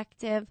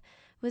perspective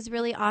was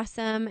really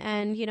awesome.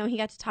 And, he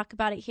got to talk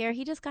about it here.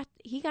 He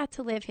got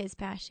to live his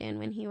passion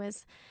when he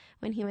was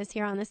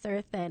here on this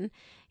earth. And,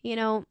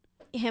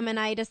 him and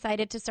I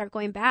decided to start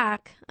going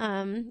back,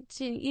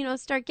 to,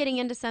 start getting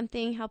into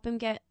something, help him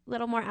get a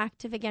little more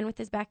active again with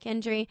his back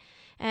injury.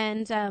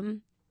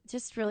 And,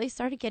 just really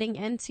started getting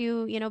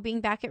into, being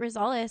back at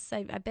Rosales.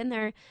 I've been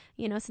there,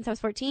 since I was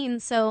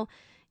 14. So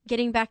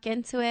getting back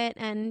into it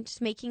and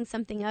just making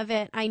something of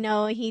it. I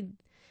know he'd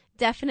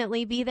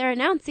definitely be there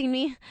announcing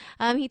me.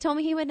 He told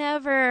me he would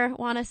never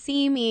want to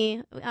see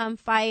me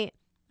fight.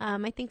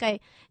 I think I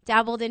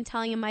dabbled in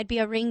telling him I'd be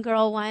a ring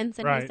girl once,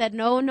 and he said,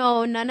 no,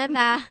 none of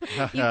that.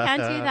 You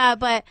can't do that,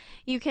 but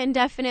you can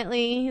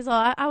definitely. He's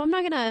all, I'm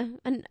not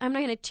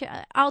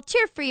gonna. I'll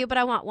cheer for you, but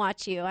I won't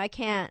watch you. I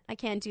can't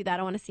do that.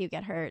 I want to see you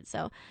get hurt.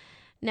 So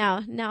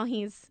now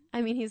he's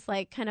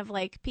like kind of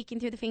like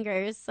peeking through the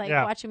fingers, like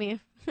watching me.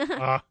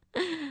 I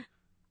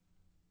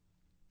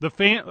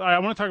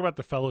want to talk about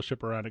the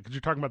fellowship around it, because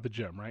you're talking about the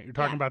gym, right? You're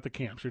talking about the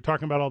camps. You're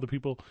talking about all the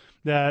people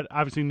that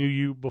obviously knew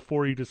you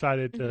before you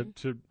decided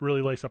to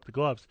really lace up the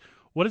gloves.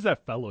 What is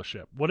that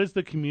fellowship? What is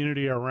the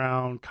community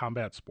around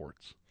combat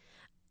sports?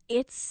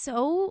 It's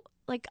so,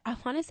 I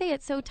want to say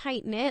it's so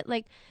tight-knit.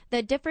 Like,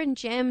 the different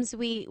gyms,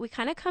 we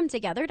kind of come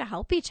together to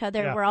help each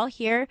other. Yeah. We're all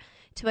here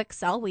to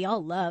excel. We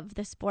all love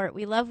the sport.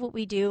 We love what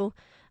we do.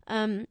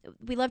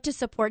 We love to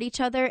support each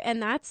other,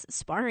 and that's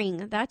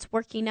sparring, that's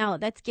working out,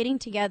 that's getting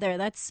together,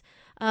 that's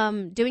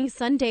doing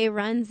Sunday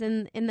runs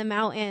in the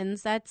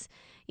mountains, that's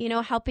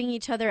helping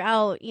each other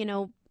out,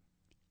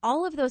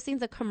 all of those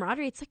things, the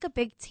camaraderie. It's like a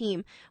big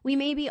team. We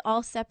may be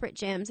all separate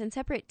gyms and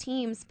separate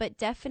teams, but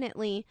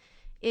definitely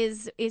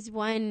is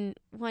one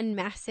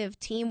massive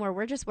team where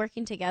we're just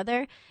working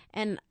together.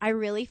 And I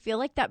really feel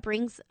like that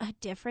brings a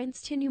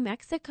difference to New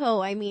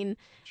Mexico. I mean,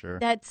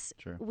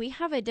 we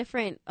have a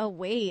different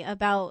way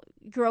about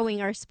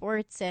growing our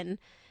sports, and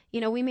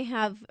we may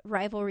have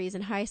rivalries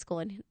in high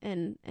school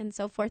and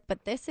so forth,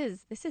 but this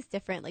is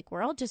different. Like,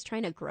 we're all just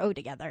trying to grow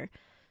together.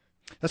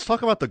 Let's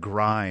talk about the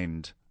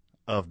grind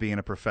of being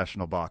a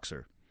professional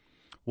boxer.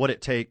 What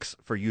it takes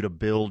for you to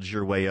build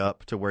your way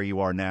up to where you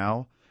are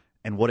now,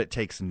 and what it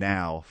takes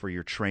now for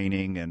your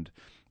training and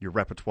your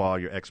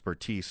repertoire, your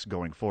expertise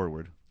going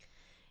forward.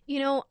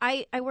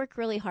 I work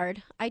really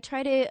hard. I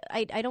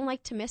don't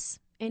like to miss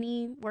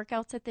any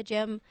workouts at the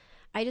gym.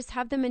 I just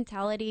have the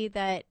mentality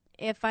that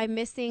if I'm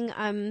missing,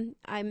 I'm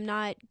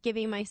not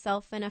giving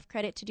myself enough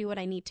credit to do what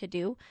I need to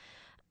do.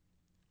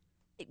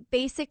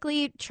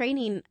 Basically,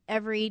 training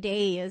every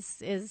day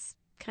is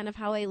kind of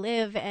how I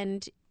live,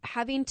 and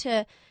having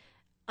to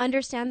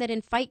understand that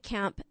in fight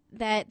camp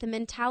that the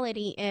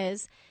mentality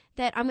is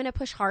that I'm going to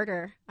push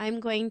harder. I'm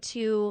going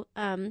to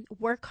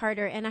work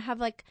harder, and I have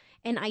like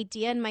an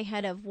idea in my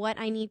head of what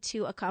I need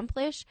to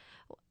accomplish,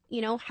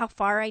 how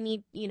far I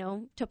need,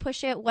 to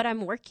push it, what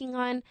I'm working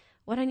on,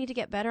 what I need to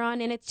get better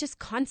on. And it's just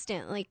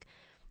constant. Like,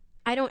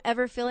 I don't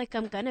ever feel like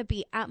I'm going to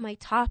be at my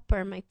top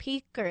or my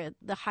peak or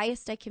the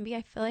highest I can be.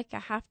 I feel like I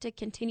have to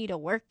continue to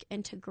work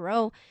and to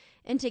grow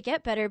and to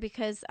get better,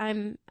 because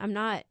I'm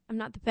not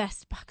the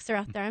best boxer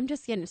out there. I'm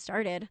just getting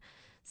started.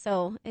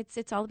 So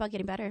it's all about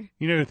getting better.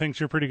 You know who thinks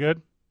you're pretty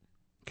good?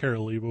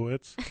 Carol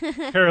Leibowitz.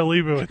 Carol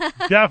Leibowitz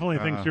definitely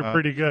thinks you're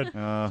pretty good.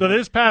 So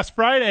this past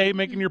Friday,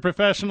 making your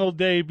professional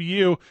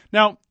debut.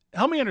 Now,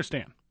 help me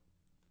understand.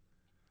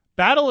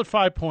 Battle at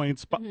 5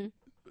 points, but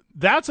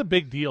that's a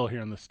big deal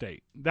here in the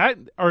state. That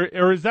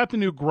or is that the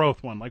new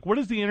growth one? Like, what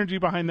is the energy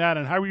behind that,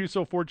 and how were you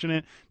so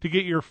fortunate to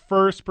get your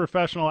first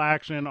professional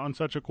action on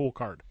such a cool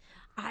card?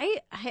 I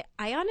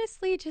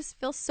honestly just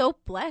feel so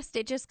blessed.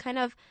 It just kind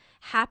of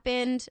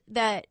happened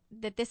that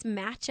this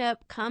matchup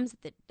comes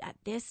at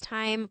this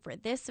time for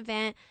this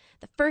event,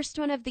 the first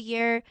one of the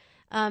year,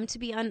 to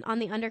be on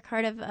the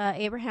undercard of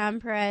Abraham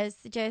Perez.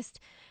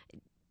 Just,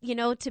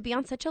 to be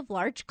on such a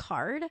large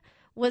card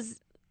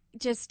was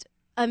just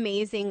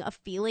amazing. A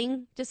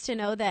feeling just to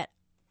know that,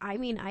 I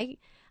mean,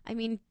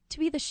 to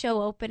be the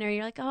show opener,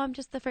 you're like, oh, I'm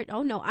just the first.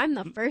 Oh, no, I'm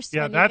the first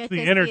one. Yeah, that's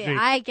the energy.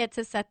 I get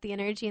to set the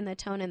energy and the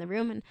tone in the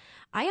room, and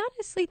I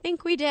honestly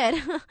think we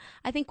did.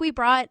 I think we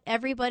brought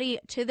everybody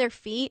to their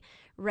feet,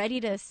 ready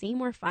to see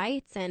more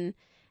fights. And,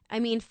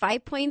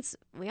 5 points,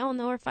 we all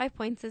know where 5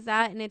 points is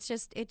at, and it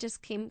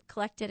just came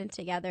collected and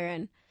together,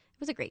 and it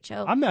was a great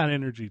show. I'm that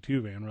energy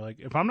too, Van. We're like,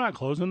 if I'm not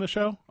closing the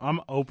show, I'm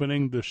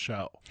opening the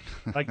show.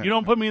 Like, you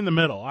don't put me in the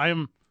middle.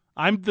 I'm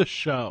I'm the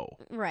show.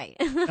 Right.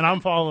 And I'm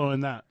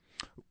following that.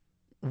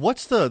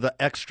 What's the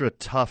extra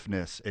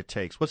toughness it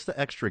takes? What's the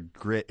extra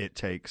grit it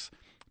takes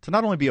to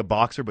not only be a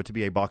boxer, but to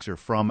be a boxer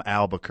from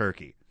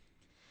Albuquerque?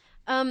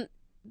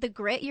 The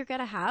grit you're going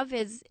to have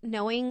is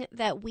knowing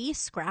that we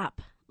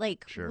scrap.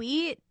 Like, Sure.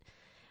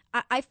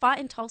 I fought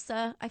in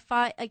Tulsa. I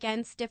fought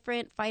against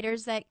different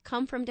fighters that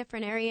come from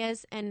different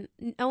areas, and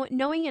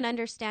knowing and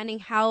understanding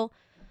how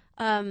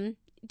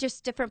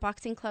just different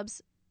boxing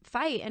clubs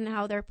fight and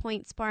how they're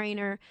point sparring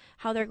or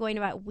how they're going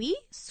about. We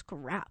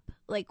scrap.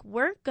 Like,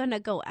 we're going to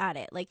go at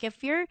it. Like,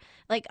 if you're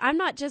like, I'm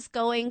not just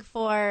going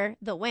for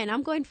the win.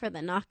 I'm going for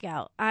the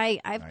knockout.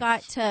 I've Nice.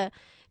 got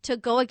to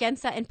go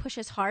against that and push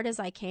as hard as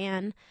I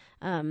can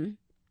in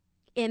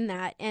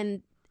that.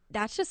 And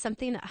that's just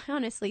something that I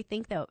honestly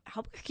think that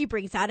Albuquerque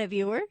brings out of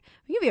you. We're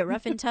going to be a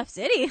rough and tough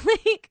city.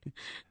 Like,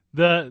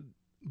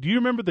 Do you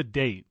remember the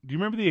date? Do you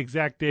remember the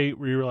exact date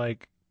where you were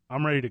like,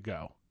 I'm ready to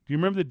go? Do you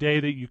remember the day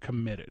that you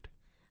committed?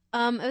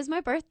 it was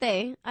my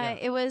birthday. Yeah.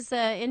 It was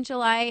in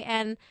July,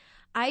 and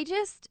I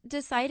just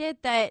decided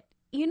that,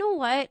 you know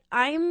what,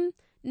 I'm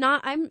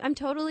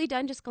totally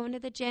done just going to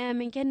the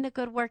gym and getting a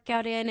good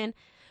workout in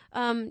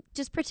and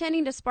just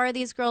pretending to spar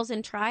these girls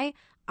and try.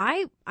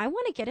 I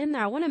want to get in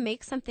there. I want to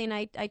make something.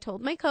 I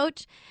told my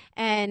coach,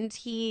 and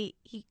he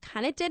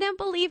kind of didn't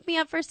believe me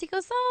at first. He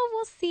goes, "Oh,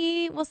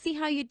 we'll see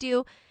how you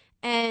do."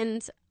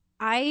 And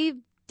I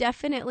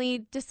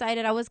definitely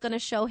decided I was going to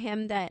show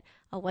him that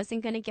I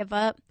wasn't going to give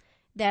up,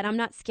 that I'm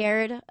not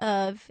scared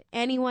of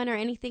anyone or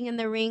anything in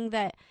the ring,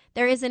 that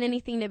there isn't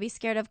anything to be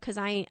scared of, because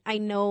I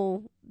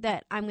know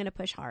that I'm going to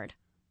push hard.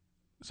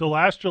 So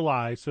last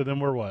July, so then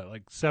we're what,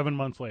 like 7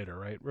 months later,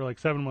 right? We're like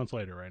 7 months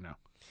later right now.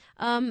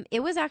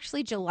 It was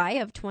actually July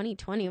of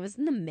 2020. It was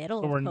in the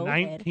middle So of we're COVID.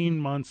 19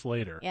 months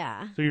later.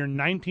 Yeah. So your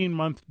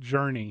 19-month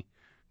journey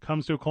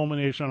comes to a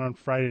culmination on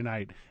Friday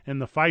night, and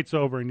the fight's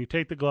over, and you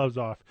take the gloves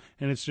off,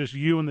 and it's just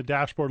you and the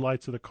dashboard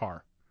lights of the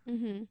car.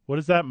 Mm-hmm. What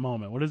is that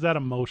moment? What is that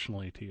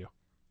emotionally to you?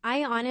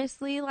 I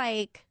honestly,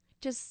 like,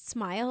 just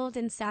smiled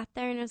and sat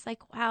there and was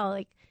like, wow,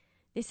 like,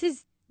 this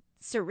is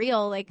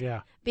surreal. Like,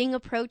 Yeah. being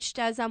approached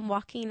as I'm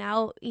walking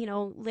out, you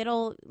know,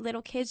 little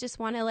kids just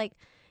want to, like,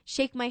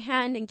 shake my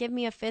hand and give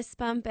me a fist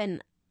bump.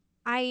 And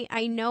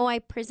I know I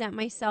present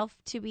myself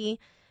to be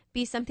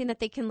something that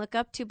they can look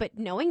up to, but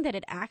knowing that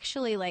it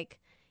actually, like,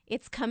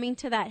 it's coming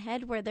to that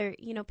head where they're,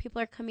 you know,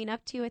 people are coming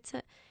up to you.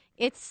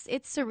 It's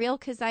surreal,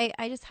 because I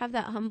just have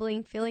that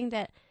humbling feeling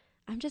that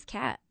I'm just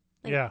Kat.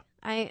 Like, Yeah.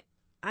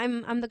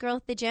 I'm the girl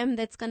at the gym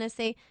that's going to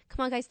say,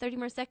 come on, guys, 30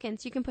 more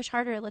seconds. You can push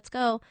harder. Let's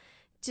go.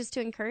 Just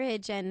to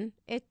encourage. And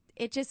it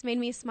just made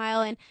me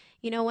smile. And,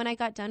 you know, when I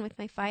got done with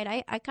my fight,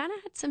 I kind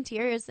of had some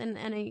tears. And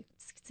I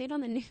see it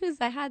on the news.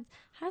 I had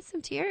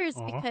some tears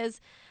because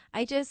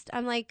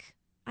I'm like,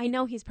 I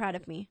know he's proud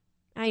of me.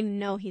 I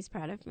know he's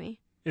proud of me.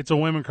 It's a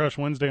Women Crush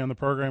Wednesday on the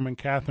program, and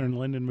Catherine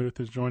Lindenmuth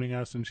is joining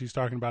us, and she's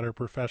talking about her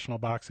professional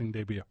boxing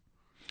debut.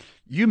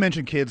 You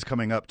mentioned kids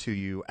coming up to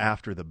you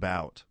after the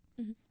bout.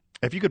 Mhm.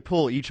 If you could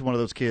pull each one of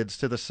those kids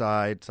to the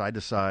side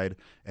to side,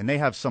 and they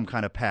have some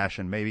kind of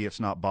passion, maybe it's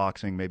not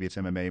boxing, maybe it's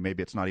MMA,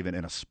 maybe it's not even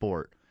in a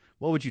sport,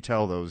 what would you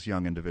tell those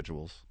young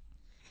individuals?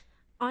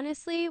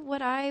 Honestly,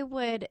 what I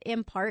would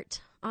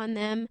impart on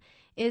them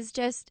is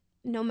just,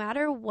 no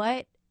matter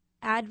what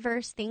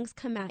adverse things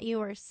come at you,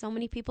 or so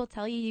many people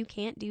tell you you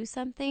can't do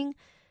something,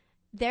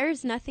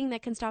 there's nothing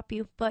that can stop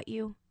you but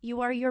you.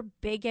 You are your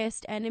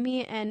biggest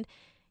enemy, and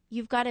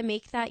you've got to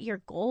make that your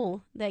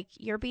goal. Like,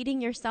 you're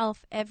beating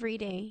yourself every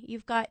day.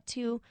 You've got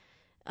to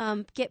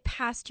get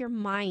past your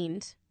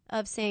mind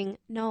of saying,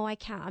 no, I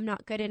can't. I'm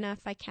not good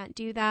enough. I can't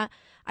do that.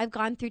 I've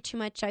gone through too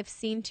much. I've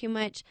seen too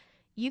much.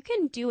 You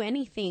can do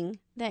anything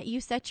that you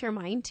set your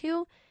mind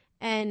to,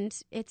 and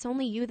it's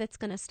only you that's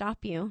going to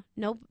stop you.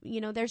 No, you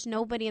know, there's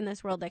nobody in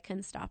this world that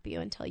can stop you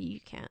until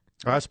you can't.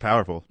 Oh, that's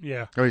powerful.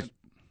 Yeah. I mean,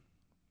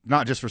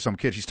 not just for some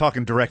kid. She's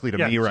talking directly to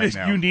me right just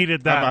now. You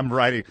needed that. I'm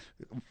writing.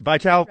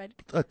 Vital,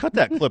 cut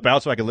that clip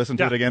out so I can listen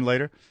to Yeah. it again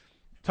later.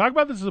 Talk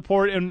about the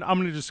support, and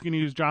I'm just going to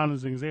use John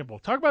as an example.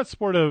 Talk about the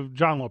support of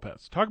John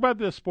Lopez. Talk about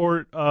the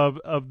support of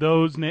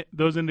those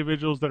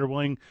individuals that are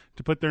willing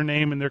to put their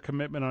name and their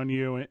commitment on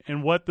you,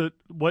 and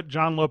what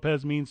John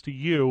Lopez means to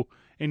you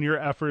in your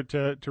effort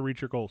to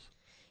reach your goals.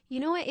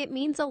 You know what? It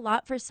means a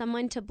lot for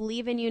someone to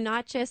believe in you,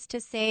 not just to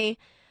say,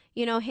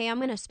 you know, hey, I'm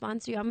going to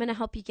sponsor you. I'm going to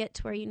help you get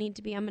to where you need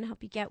to be. I'm going to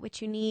help you get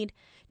what you need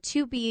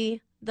to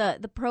be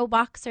the pro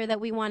boxer that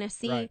we want to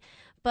see. Right.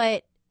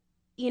 But,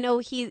 you know,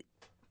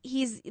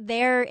 he's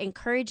there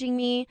encouraging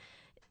me,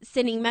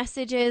 sending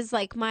messages.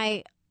 Like,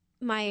 my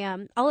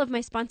all of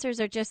my sponsors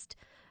are just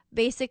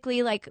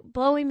basically like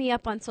blowing me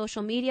up on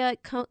social media,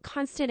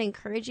 constant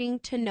encouraging,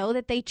 to know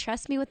that they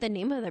trust me with the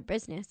name of their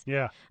business.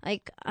 Yeah.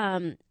 Like,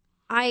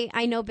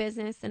 I know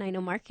business and I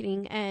know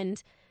marketing,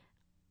 and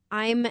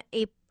I'm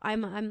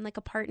like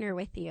a partner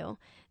with you,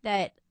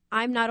 that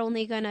I'm not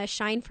only going to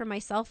shine for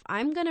myself,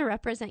 I'm going to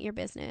represent your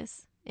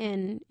business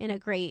in a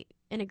great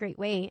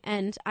way.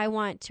 And I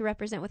want to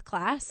represent with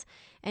class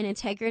and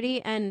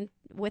integrity, and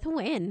with a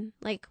win.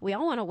 Like, we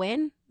all want to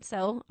win,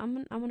 so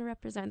I'm going to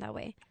represent that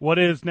way. What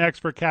is next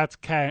for Cats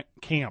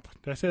Camp?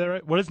 Did I say that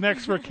right? What is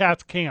next for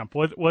Cats Camp?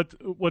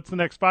 What's the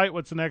next fight?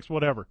 What's the next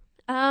whatever?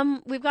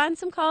 We've gotten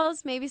some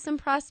calls, maybe some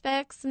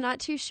prospects. I'm not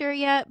too sure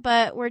yet,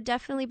 but we're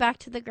definitely back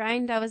to the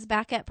grind. I was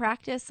back at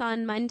practice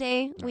on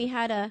Monday. We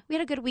had a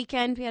good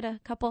weekend. We had a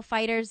couple of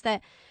fighters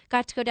that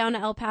got to go down to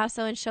El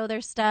Paso and show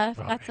their stuff.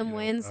 Got some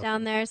wins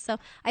down there. So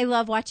I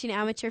love watching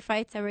amateur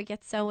fights. I would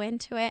get so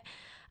into it.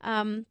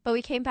 But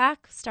we came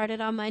back, started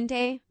on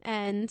Monday,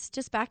 and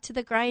just back to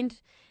the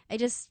grind.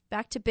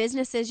 Back to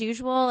business as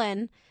usual,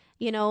 and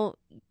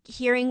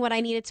hearing what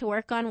I needed to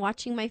work on,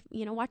 watching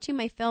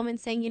my film and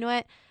saying, you know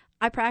what,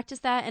 I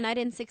practiced that and I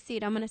didn't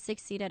succeed. I'm going to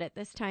succeed at it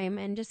this time,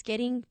 and just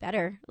getting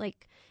better,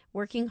 like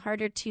working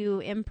harder to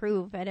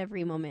improve at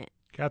every moment.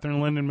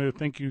 Catherine Lindenmuth,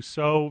 thank you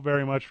so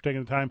very much for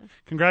taking the time.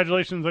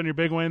 Congratulations on your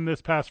big win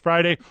this past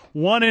Friday.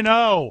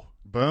 1-0.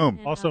 Boom.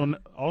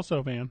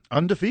 Also, Van.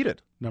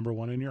 Undefeated. Number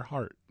one in your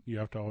heart. You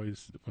have to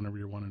always, whenever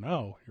you're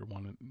 1-0, you're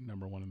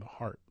number one in the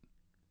heart.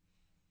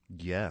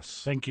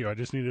 Yes. Thank you. I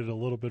just needed a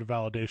little bit of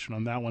validation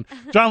on that one.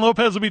 John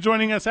Lopez will be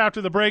joining us after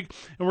the break,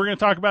 and we're going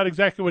to talk about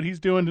exactly what he's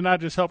doing to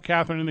not just help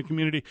Catherine in the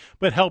community,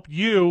 but help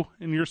you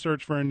in your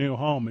search for a new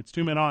home. It's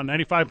 2 Men On,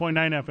 95.9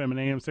 FM and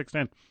AM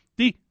 610,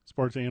 the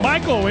Sports AM.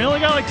 Michael, we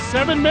only got like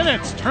 7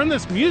 minutes. Turn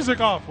this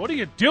music off. What are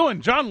you doing?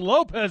 John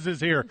Lopez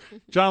is here.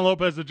 John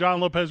Lopez of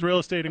John Lopez Real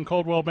Estate and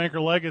Coldwell Banker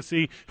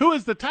Legacy, who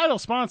is the title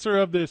sponsor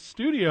of this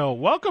studio.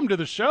 Welcome to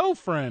the show,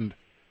 friend.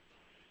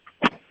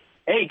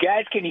 Hey,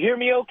 guys, can you hear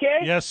me okay?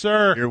 Yes,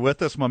 sir. You're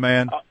with us, my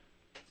man.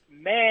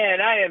 Man,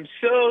 I am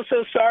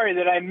so sorry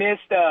that I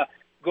missed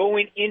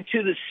going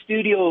into the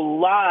studio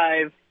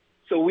live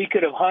so we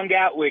could have hung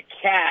out with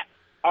Kat,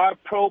 our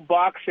pro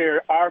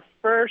boxer, our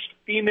first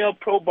female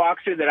pro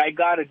boxer that I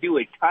got to do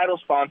a title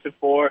sponsor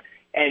for.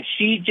 And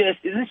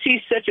isn't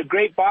she such a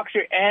great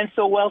boxer and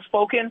so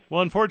well-spoken?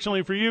 Well,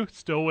 unfortunately for you,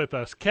 still with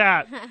us.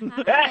 Kat.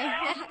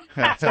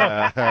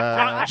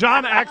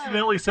 John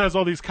accidentally says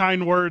all these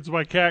kind words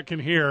my Kat can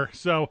hear.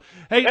 So,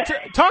 hey,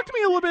 talk to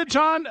me a little bit,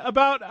 John,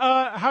 about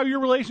how your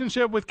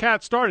relationship with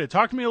Kat started.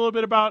 Talk to me a little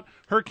bit about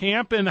her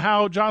camp and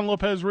how John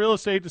Lopez Real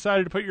Estate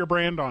decided to put your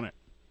brand on it.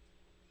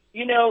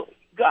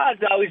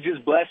 God's always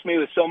just blessed me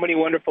with so many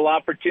wonderful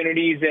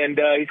opportunities, and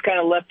he's kind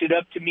of left it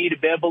up to me to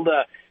be able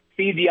to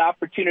see the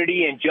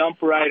opportunity and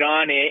jump right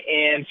on it.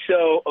 And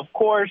so, of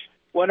course,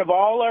 one of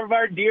all of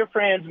our dear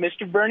friends,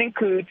 Mr. Vernon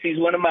Coots, he's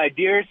one of my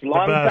dearest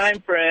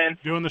longtime friends.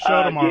 Doing the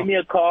show tomorrow. Give me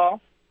a call.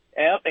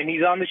 Yep, and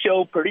he's on the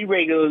show pretty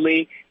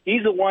regularly.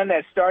 He's the one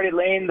that started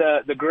laying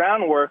the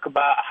groundwork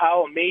about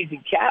how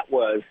amazing Kat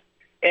was.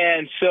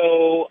 And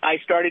so I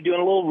started doing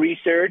a little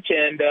research,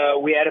 and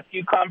we had a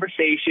few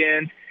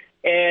conversations.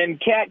 And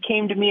Kat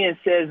came to me and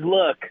says,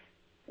 look,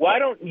 why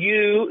don't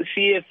you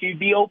see if you'd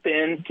be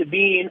open to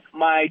being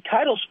my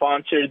title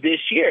sponsor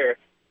this year?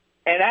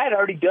 And I had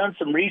already done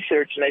some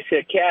research, and I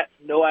said, Kat,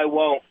 no, I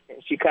won't.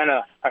 And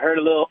I heard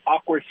a little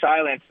awkward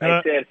silence.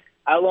 I said,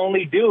 I'll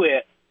only do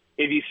it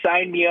if you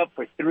sign me up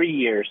for 3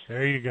 years.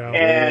 There you go.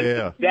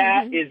 And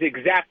that is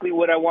exactly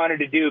what I wanted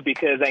to do,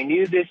 because I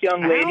knew this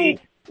young lady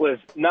was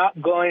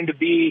not going to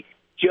be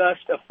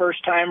just a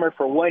first-timer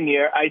for 1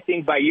 year. I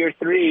think by year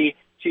 3,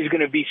 she's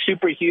going to be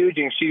super huge,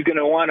 and she's going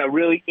to want to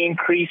really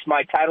increase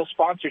my title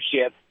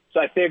sponsorship. So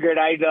I figured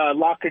I'd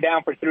lock her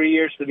down for 3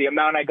 years for the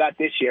amount I got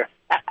this year.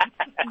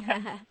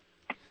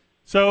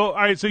 So, all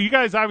right, so you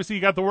guys, obviously,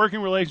 you got the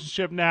working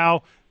relationship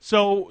now.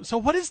 So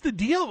what is the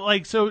deal?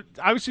 Like, so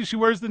obviously she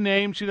wears the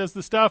name, she does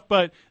the stuff,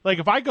 but, like,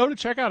 if I go to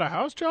check out a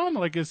house, John,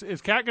 like, is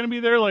Kat going to be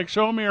there, like,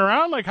 showing me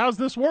around? Like, how's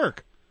this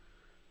work?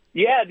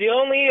 Yeah, the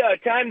only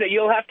time that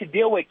you'll have to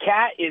deal with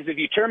Kat is if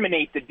you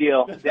terminate the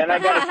deal. Then I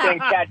got to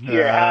send Kat to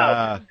your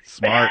house.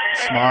 Smart.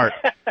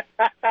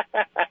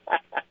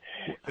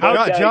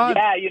 John?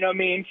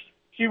 Yeah,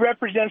 she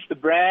represents the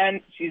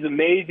brand. She's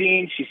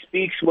amazing. She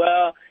speaks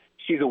well.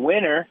 She's a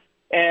winner.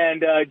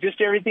 And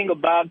just everything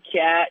about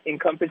Kat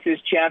encompasses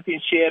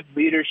championship,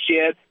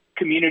 leadership,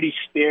 community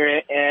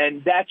spirit,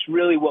 and that's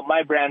really what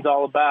my brand's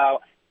all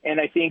about. And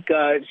I think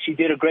she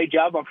did a great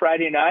job on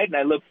Friday night, and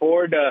I look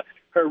forward to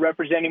her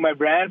representing my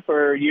brand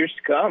for years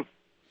to come.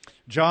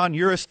 John,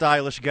 you're a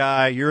stylish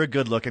guy. You're a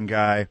good-looking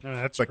guy.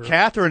 But true.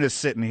 Catherine is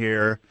sitting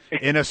here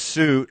in a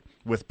suit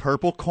with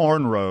purple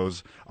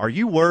cornrows. Are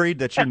you worried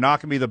that you're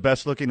not going to be the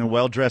best-looking and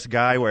well-dressed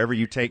guy wherever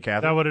you take Catherine?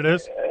 Is that what it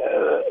is?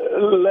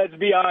 Let's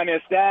be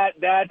honest.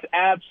 That's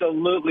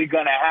absolutely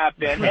going to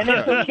happen. And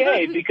it's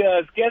okay,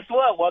 because guess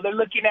what? While they're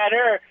looking at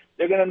her,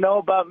 they're going to know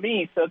about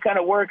me. So it kind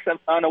of works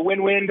on a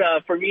win-win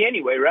for me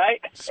anyway, right?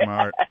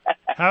 Smart.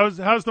 How's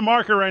the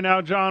market right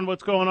now, John?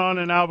 What's going on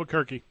in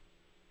Albuquerque?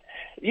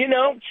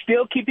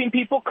 Still keeping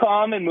people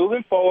calm and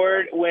moving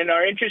forward. When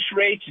our interest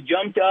rates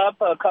jumped up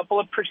a couple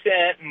of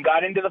percent and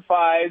got into the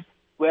 5s,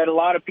 we had a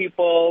lot of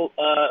people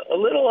a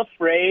little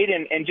afraid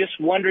and just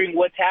wondering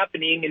what's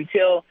happening,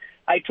 until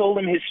I told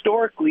them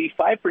historically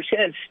 5%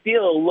 is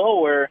still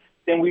lower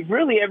than we've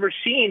really ever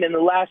seen in the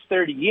last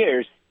 30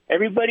 years.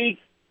 Everybody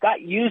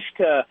got used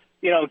to,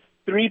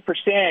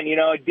 3%. You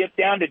know, it dipped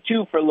down to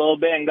 2 for a little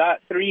bit and got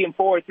 3 and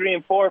 4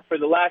 for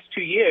the last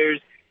 2 years.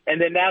 And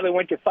then now they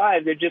went to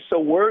 5. They're just so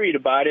worried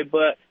about it.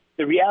 But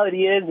the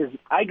reality is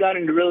I got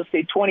into real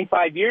estate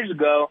 25 years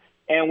ago,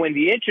 and when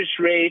the interest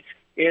rates,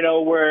 you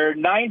know, were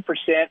 9%,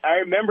 I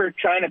remember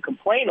trying to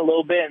complain a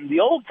little bit, and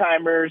the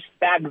old-timers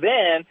back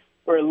then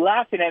were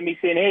laughing at me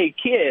saying, hey,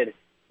 kid,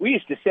 we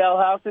used to sell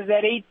houses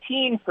at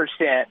 18%.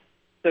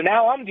 So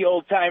now I'm the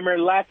old-timer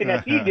laughing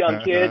at these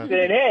young kids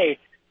saying, hey,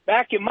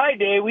 back in my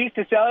day, we used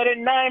to sell it at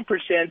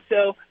 9%.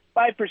 So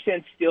 5%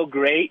 is still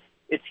great.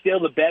 It's still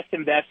the best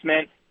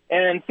investment.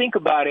 And think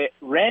about it,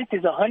 rent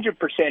is 100%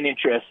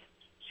 interest.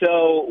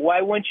 So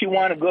why wouldn't you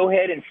want to go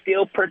ahead and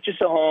still purchase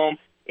a home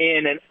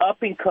in an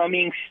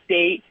up-and-coming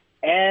state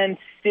and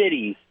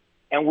city?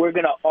 And we're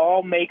going to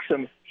all make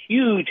some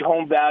huge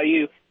home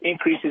value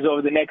increases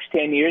over the next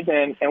 10 years,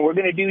 and we're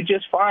going to do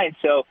just fine.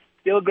 So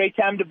still a great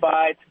time to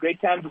buy. It's a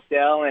great time to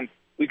sell, and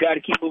we got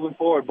to keep moving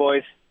forward,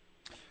 boys.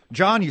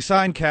 John, you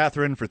signed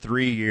Catherine for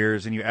 3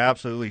 years, and you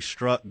absolutely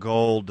struck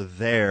gold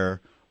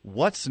there.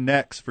 What's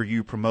next for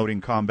you promoting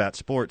combat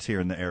sports here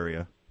in the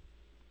area?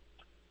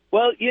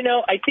 Well, you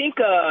know, I think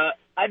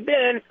I've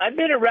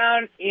been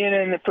around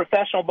in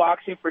professional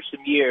boxing for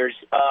some years.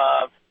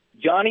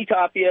 Johnny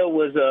Tapia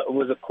was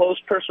a close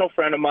personal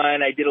friend of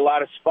mine. I did a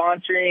lot of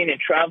sponsoring and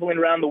traveling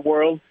around the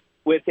world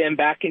with him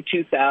back in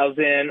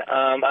 2000.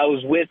 I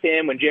was with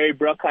him when Jerry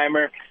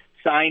Bruckheimer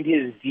signed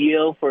his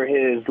deal for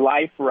his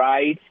life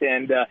rights,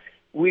 and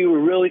we were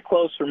really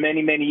close for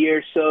many, many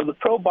years. So the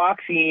pro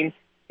boxing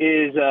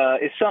is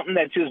something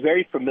that's just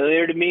very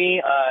familiar to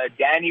me.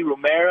 Danny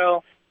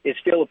Romero is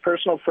still a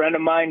personal friend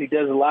of mine. He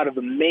does a lot of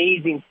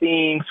amazing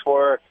things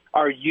for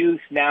our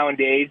youth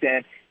nowadays,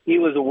 and he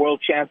was a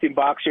world champion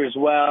boxer as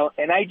well.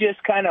 And I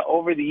just kind of,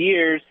 over the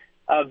years,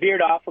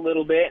 veered off a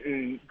little bit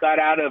and got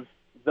out of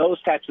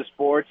those types of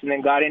sports and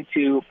then got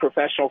into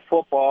professional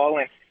football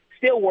and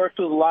still worked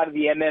with a lot of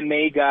the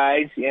MMA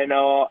guys, you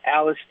know,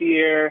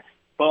 Alistair,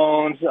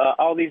 Bones,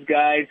 all these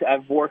guys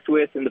I've worked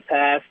with in the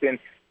past. And,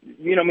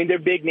 you know, I mean, they're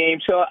big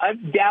names. So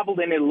I've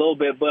dabbled in it a little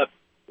bit. But,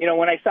 you know,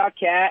 when I saw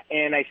Kat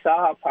and I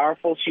saw how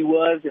powerful she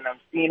was, and I'm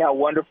seeing how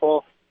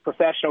wonderful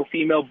professional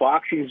female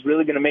boxing is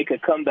really going to make a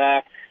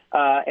comeback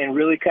and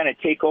really kind of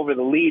take over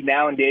the lead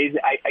nowadays,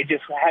 I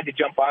just had to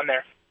jump on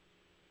there.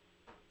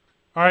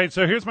 All right,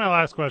 so here's my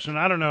last question.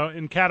 I don't know.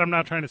 And, Kat, I'm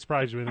not trying to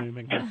surprise you with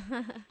anything here.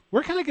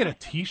 Where can I get a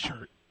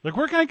T-shirt? Like,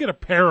 where can I get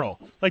apparel?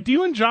 Like, do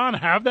you and John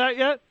have that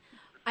yet?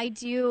 I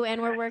do,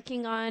 and we're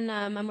working on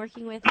I'm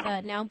working with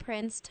Now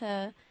Prince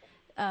to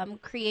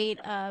create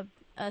a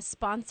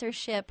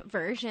sponsorship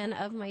version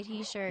of my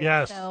T-shirt.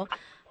 Yes. So,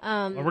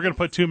 well, we're going to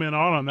put 2 men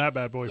on that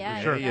bad boy yeah,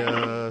 for sure.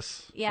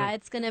 Yes. Yeah,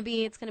 it's gonna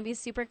be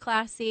super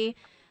classy,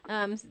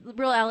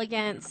 real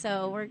elegant.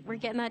 So we're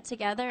getting that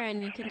together,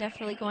 and you can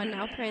definitely go on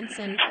Now Prince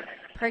and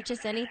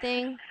purchase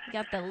anything. You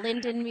got the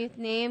Linden Muth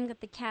name,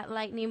 got the Cat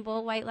Lightning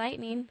Bull White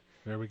Lightning.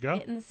 There we go.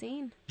 Getting the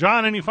scene.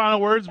 John, any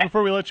final words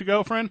before we let you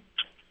go, friend?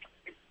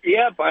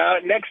 Yep.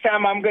 Next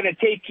time I'm going to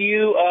take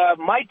you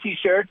my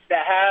T-shirts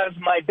that has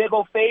my big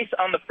old face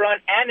on the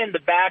front and in the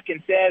back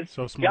and says,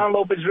 so smart. John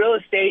Lopez Real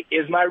Estate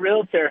is my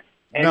realtor.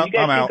 And nope, you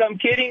guys I'm think out. I'm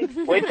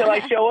kidding? Wait till I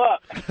show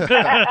up.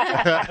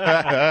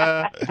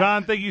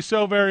 John, thank you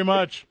so very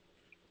much.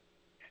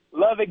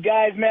 Love it,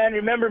 guys, man.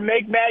 Remember,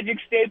 make magic,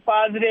 stay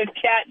positive.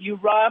 Kat, you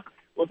rock.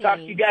 We'll talk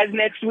to you guys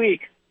next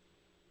week.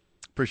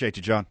 Appreciate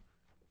you, John.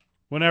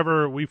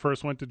 Whenever we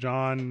first went to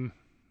John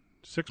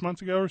 6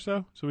 months ago or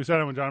so we sat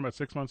down with John about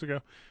 6 months ago.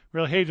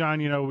 We're like, hey, John,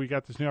 you know, we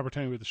got this new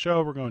opportunity with the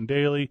show. We're going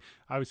daily.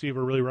 Obviously, you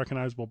have a really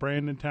recognizable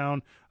brand in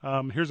town.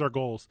 Here's our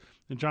goals.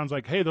 And John's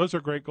like, hey, those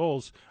are great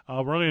goals.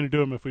 We're only going to do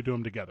them if we do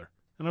them together.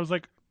 And I was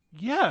like,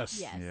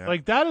 yes. Yeah.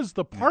 Like, that is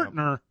the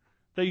partner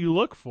that you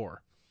look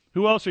for.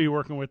 Who else are you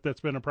working with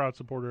that's been a proud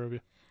supporter of you?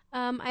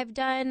 I've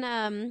done,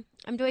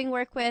 I'm doing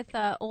work with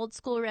Old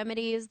School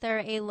Remedies.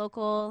 They're a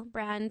local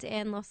brand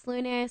in Los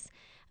Lunas.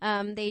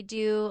 They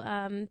do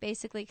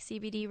basically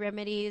CBD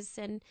remedies,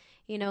 and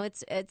you know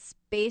it's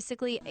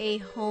basically a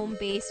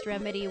home-based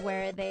remedy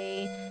where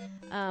they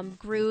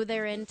grew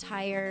their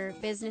entire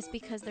business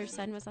because their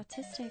son was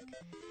autistic,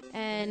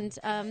 and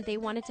they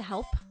wanted to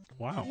help.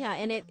 Wow. Yeah,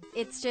 and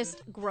it's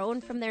just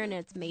grown from there, and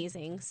it's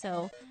amazing.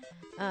 So,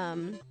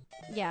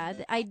 yeah,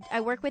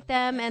 I work with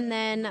them, and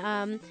then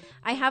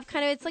I have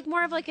kind of, it's like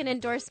more of like an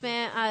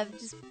endorsement of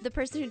just the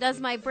person who does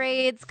my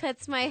braids,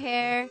 cuts my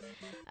hair.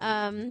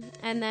 And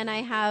then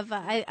I have,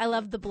 I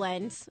love the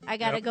blend. I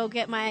got to go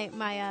get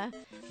my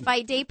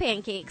fight day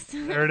pancakes.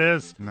 There it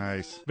is.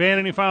 Nice. Van,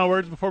 any final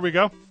words before we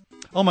go?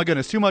 Oh, my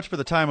goodness. Too much for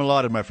the time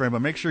allotted, my friend.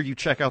 But make sure you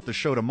check out the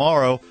show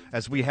tomorrow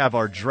as we have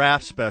our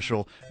draft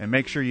special. And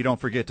make sure you don't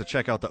forget to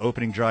check out the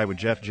opening drive with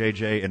Jeff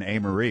JJ and A.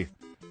 Marie.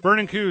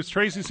 Vernon Coos,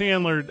 Tracy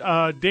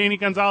Sandler, Danny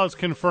Gonzalez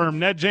confirmed.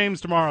 Ned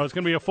James tomorrow. It's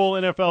going to be a full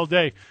NFL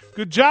day.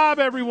 Good job,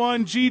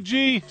 everyone.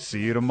 GG.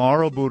 See you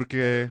tomorrow,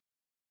 Burke.